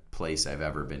donut place I've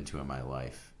ever been to in my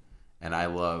life. And I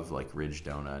love like Ridge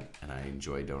Donut, and I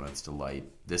enjoy Donuts Delight.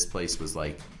 This place was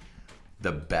like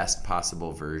the best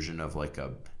possible version of like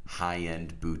a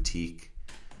high-end boutique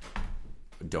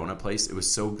donut place. It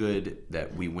was so good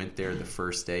that we went there the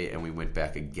first day and we went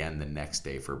back again the next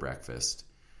day for breakfast.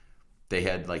 They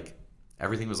had like,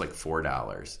 everything was like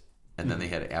 $4. And then they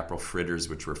had apple fritters,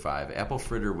 which were $5. Apple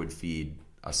fritter would feed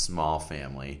a small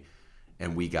family,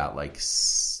 and we got like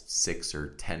 6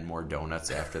 or 10 more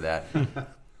donuts after that.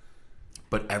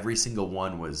 But every single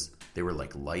one they were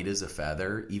like light as a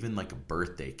feather. Even like a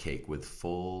birthday cake with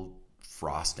full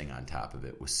frosting on top of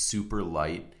it was super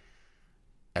light.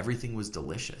 Everything was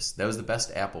delicious. That was the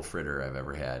best apple fritter I've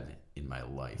ever had in my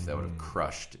life. That would have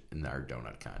crushed in our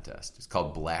donut contest. It's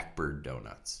called Blackbird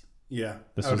Donuts. Yeah,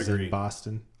 This I would was agree. in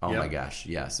Boston. Oh Yep. my gosh,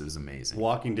 yes, it was amazing.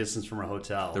 Walking distance from a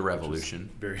hotel. The which is Revolution.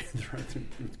 Very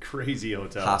crazy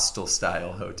hotel. Hostel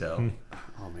style hotel.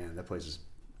 Oh man, that place is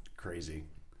crazy.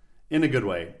 In a good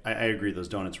way. I agree. Those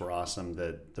donuts were awesome.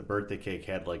 The birthday cake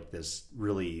had like this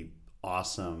really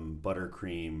awesome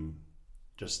buttercream,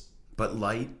 just But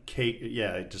light. cake.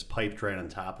 Yeah, it just piped right on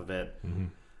top of it. Mm-hmm.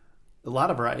 A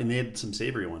lot of variety, and they had some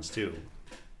savory ones too.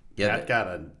 Yeah, That got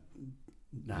a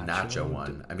nacho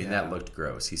one. I mean, Yeah. that looked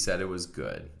gross. He said it was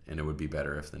good, and it would be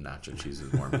better if the nacho cheese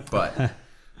was warm. But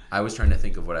I was trying to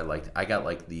think of what I liked. I got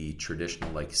like the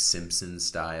traditional like Simpson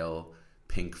style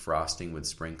pink frosting with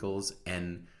sprinkles,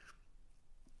 and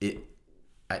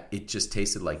it just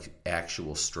tasted like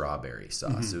actual strawberry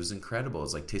sauce. Mm-hmm. It was incredible. It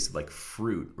was like tasted like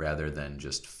fruit rather than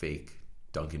just fake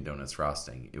Dunkin' Donuts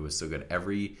frosting. It was so good.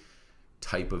 Every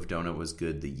type of donut was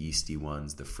good. The yeasty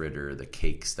ones, the fritter, the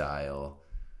cake style.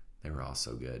 They were all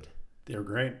so good. They were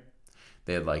great.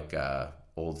 They had like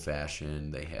old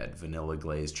fashioned. They had vanilla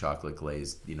glazed, chocolate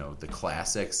glazed. The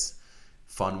classics.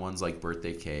 Fun ones like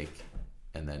birthday cake,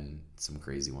 and then some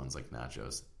crazy ones like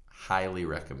nachos. Highly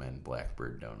recommend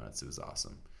Blackbird Donuts. It was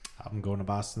awesome. I'm going to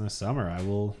Boston this summer. I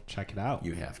will check it out.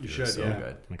 You have to. You It's should, so yeah.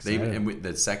 good. I'm excited.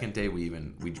 The second day we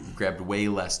grabbed way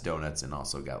less donuts and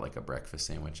also got like a breakfast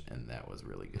sandwich, and that was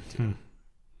really good too.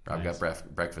 Rob Nice.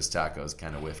 got breakfast tacos,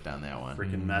 kind of whiffed on that one.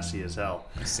 Freaking messy as hell.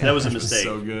 That sandwich was a was mistake.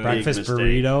 so good. Big Breakfast mistake.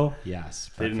 burrito.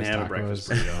 Yes. They didn't have a breakfast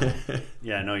tacos. burrito.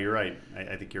 Yeah, no, you're right.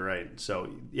 I think you're right. So,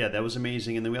 yeah, that was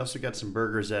amazing. And then we also got some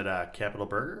burgers at Capital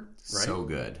Burger, right? So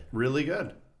good. Really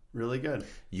good. Really good.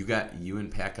 You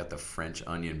and Pat got the French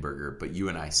onion burger, but you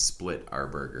and I split our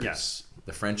burgers. Yes.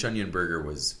 The French onion burger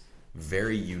was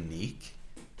very unique,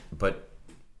 but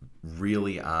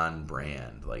really on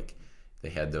brand. Like they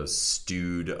had those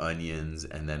stewed onions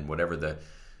and then whatever the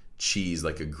cheese,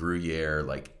 like a Gruyere,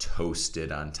 like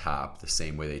toasted on top the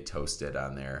same way they toasted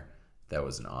on there. That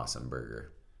was an awesome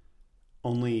burger.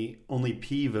 Only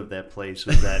peeve of that place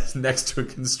was that Next to a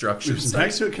construction it was site.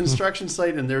 next to a construction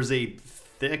site, and there's a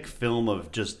thick film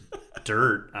of just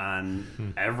dirt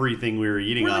on everything we were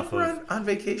eating off We're of. on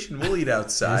vacation. We'll eat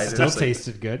outside. It still It's like-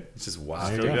 tasted good. It's just wow.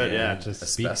 There you Still go. good, yeah. It just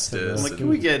speaks to Asbestos. I'm the like, can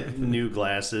we get new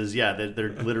glasses? Yeah, they're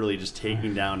literally just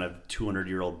taking down a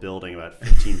 200-year-old building about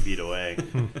 15 feet away,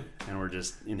 and we're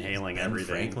just inhaling Ben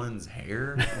everything. Franklin's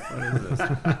hair. What is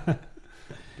this?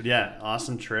 But yeah,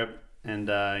 awesome trip, and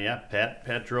yeah,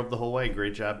 Pat drove the whole way.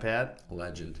 Great job, Pat.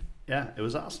 Legend. Yeah, it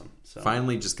was awesome. So.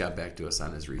 Finally, just got back to us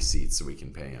on his receipts so we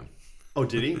can pay him. Oh,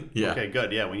 did he? Yeah. Okay,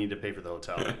 good. Yeah, we need to pay for the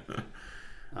hotel.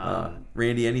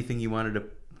 Randy, anything you wanted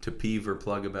to peeve or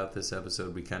plug about this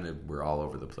episode? We're all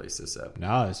over the place this episode.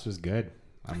 No, this was good.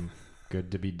 I'm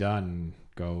good to be done.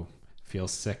 Go feel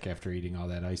sick after eating all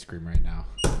that ice cream right now.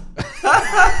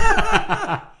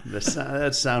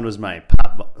 That sound was my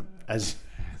pop. As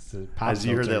It's a pop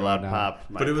you heard filter that loud right now. pop,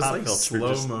 my But it was pop like filter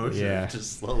slow just, motion. Yeah.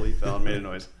 just slowly fell and made a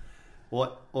noise.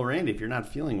 Well, Randy, if you're not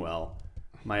feeling well,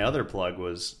 my other plug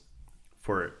was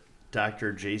for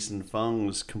Dr. Jason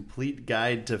Fung's Complete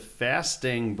Guide to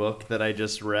Fasting book that I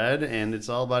just read, and it's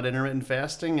all about intermittent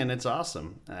fasting, and it's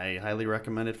awesome. I highly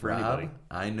recommend it for anybody. Rob,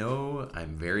 I know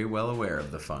I'm very well aware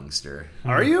of the Fungster.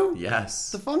 Are you?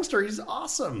 Yes. The Fungster, he's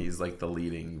awesome. He's like the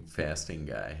leading fasting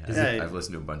guy. it- I've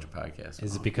listened to a bunch of podcasts.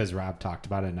 Is it because Rob talked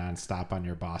about it nonstop on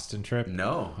your Boston trip?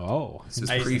 No. Oh. This is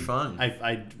pre-fung.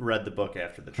 I read the book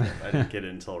after the trip. I didn't get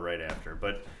it until right after,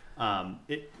 but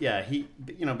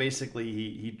basically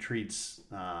he treats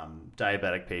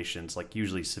diabetic patients, like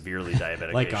usually severely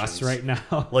diabetic Like patients. us right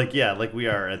now? like we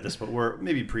are at this point. We're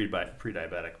maybe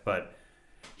pre-diabetic, but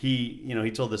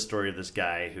he told the story of this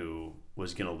guy who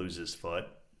was going to lose his foot,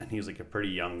 and he was like a pretty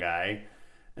young guy,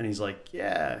 and he's like,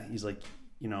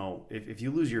 if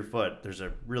you lose your foot, there's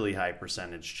a really high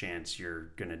percentage chance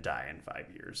you're going to die in 5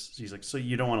 years. So he's like, so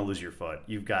you don't want to lose your foot.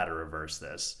 You've got to reverse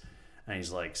this. And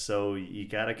he's like, so you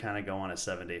got to kind of go on a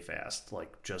 7-day fast,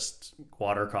 like just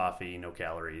water, coffee, no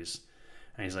calories.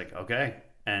 And he's like, okay.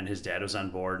 And his dad was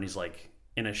on board, and he's like,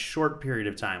 in a short period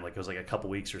of time, like it was like a couple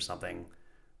weeks or something,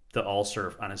 the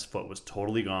ulcer on his foot was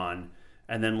totally gone.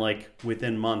 And then like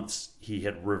within months, he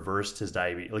had reversed his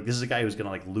diabetes. Like this is a guy who's going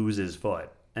to like lose his foot,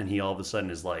 and he all of a sudden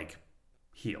is like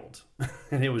healed.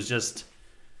 And it was just,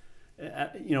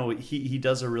 he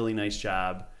does a really nice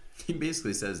job. He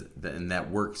basically says that, and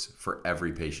that works for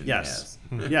every patient Yes.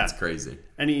 he has. Yeah. It's crazy.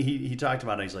 And he talked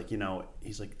about it. He's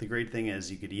like, the great thing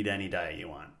is you could eat any diet you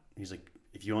want. He's like,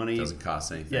 if you want to It eat, doesn't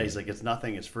cost anything. yeah, he's like, it's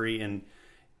nothing, it's free.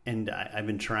 And I've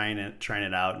been trying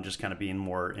it out and just kind of being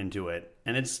more into it.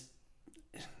 And it's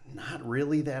not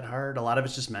really that hard. A lot of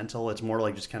it's just mental. It's more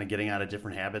like just kind of getting out of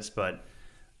different habits. But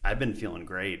I've been feeling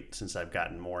great since I've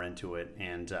gotten more into it.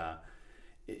 And,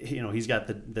 he's got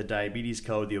the diabetes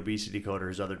code, the obesity code, or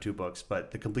his other two books,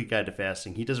 but the Complete Guide to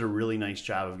Fasting, he does a really nice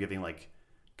job of giving like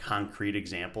concrete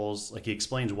examples. Like he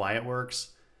explains why it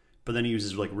works, but then he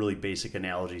uses like really basic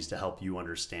analogies to help you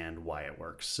understand why it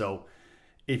works. So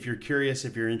if you're curious,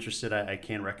 if you're interested, I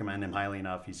can't recommend him highly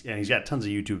enough. He's got tons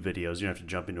of YouTube videos. You don't have to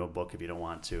jump into a book if you don't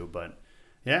want to, but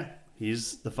yeah, the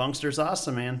Funkster's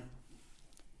awesome, man.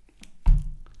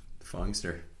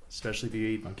 Fungster. Especially if you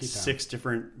eat Funky town. 6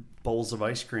 different bowls of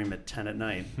ice cream at 10 at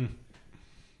night.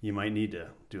 You might need to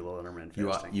do a little intermittent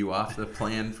fasting. You off the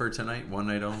plan for tonight? One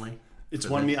night only? It's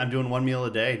For one the- meal. I'm doing one meal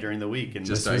a day during the week, and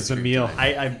Just This was ice the cream meal.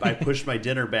 tonight. I pushed my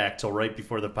dinner back till right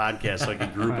before the podcast so I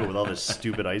could group it with all this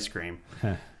stupid ice cream.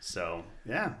 So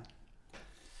yeah.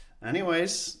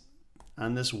 Anyways,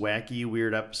 on this wacky,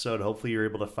 weird episode, hopefully you're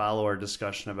able to follow our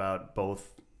discussion about both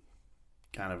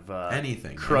kind of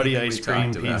Anything cruddy we ice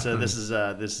cream, talked about. pizza.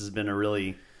 This has been a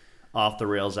really off the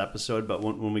rails episode, but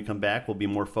when we come back, we'll be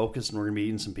more focused and we're gonna be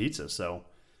eating some pizza. So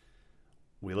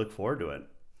we look forward to it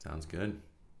Sounds good.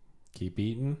 Keep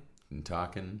eating. And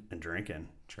talking and drinking.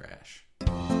 trash.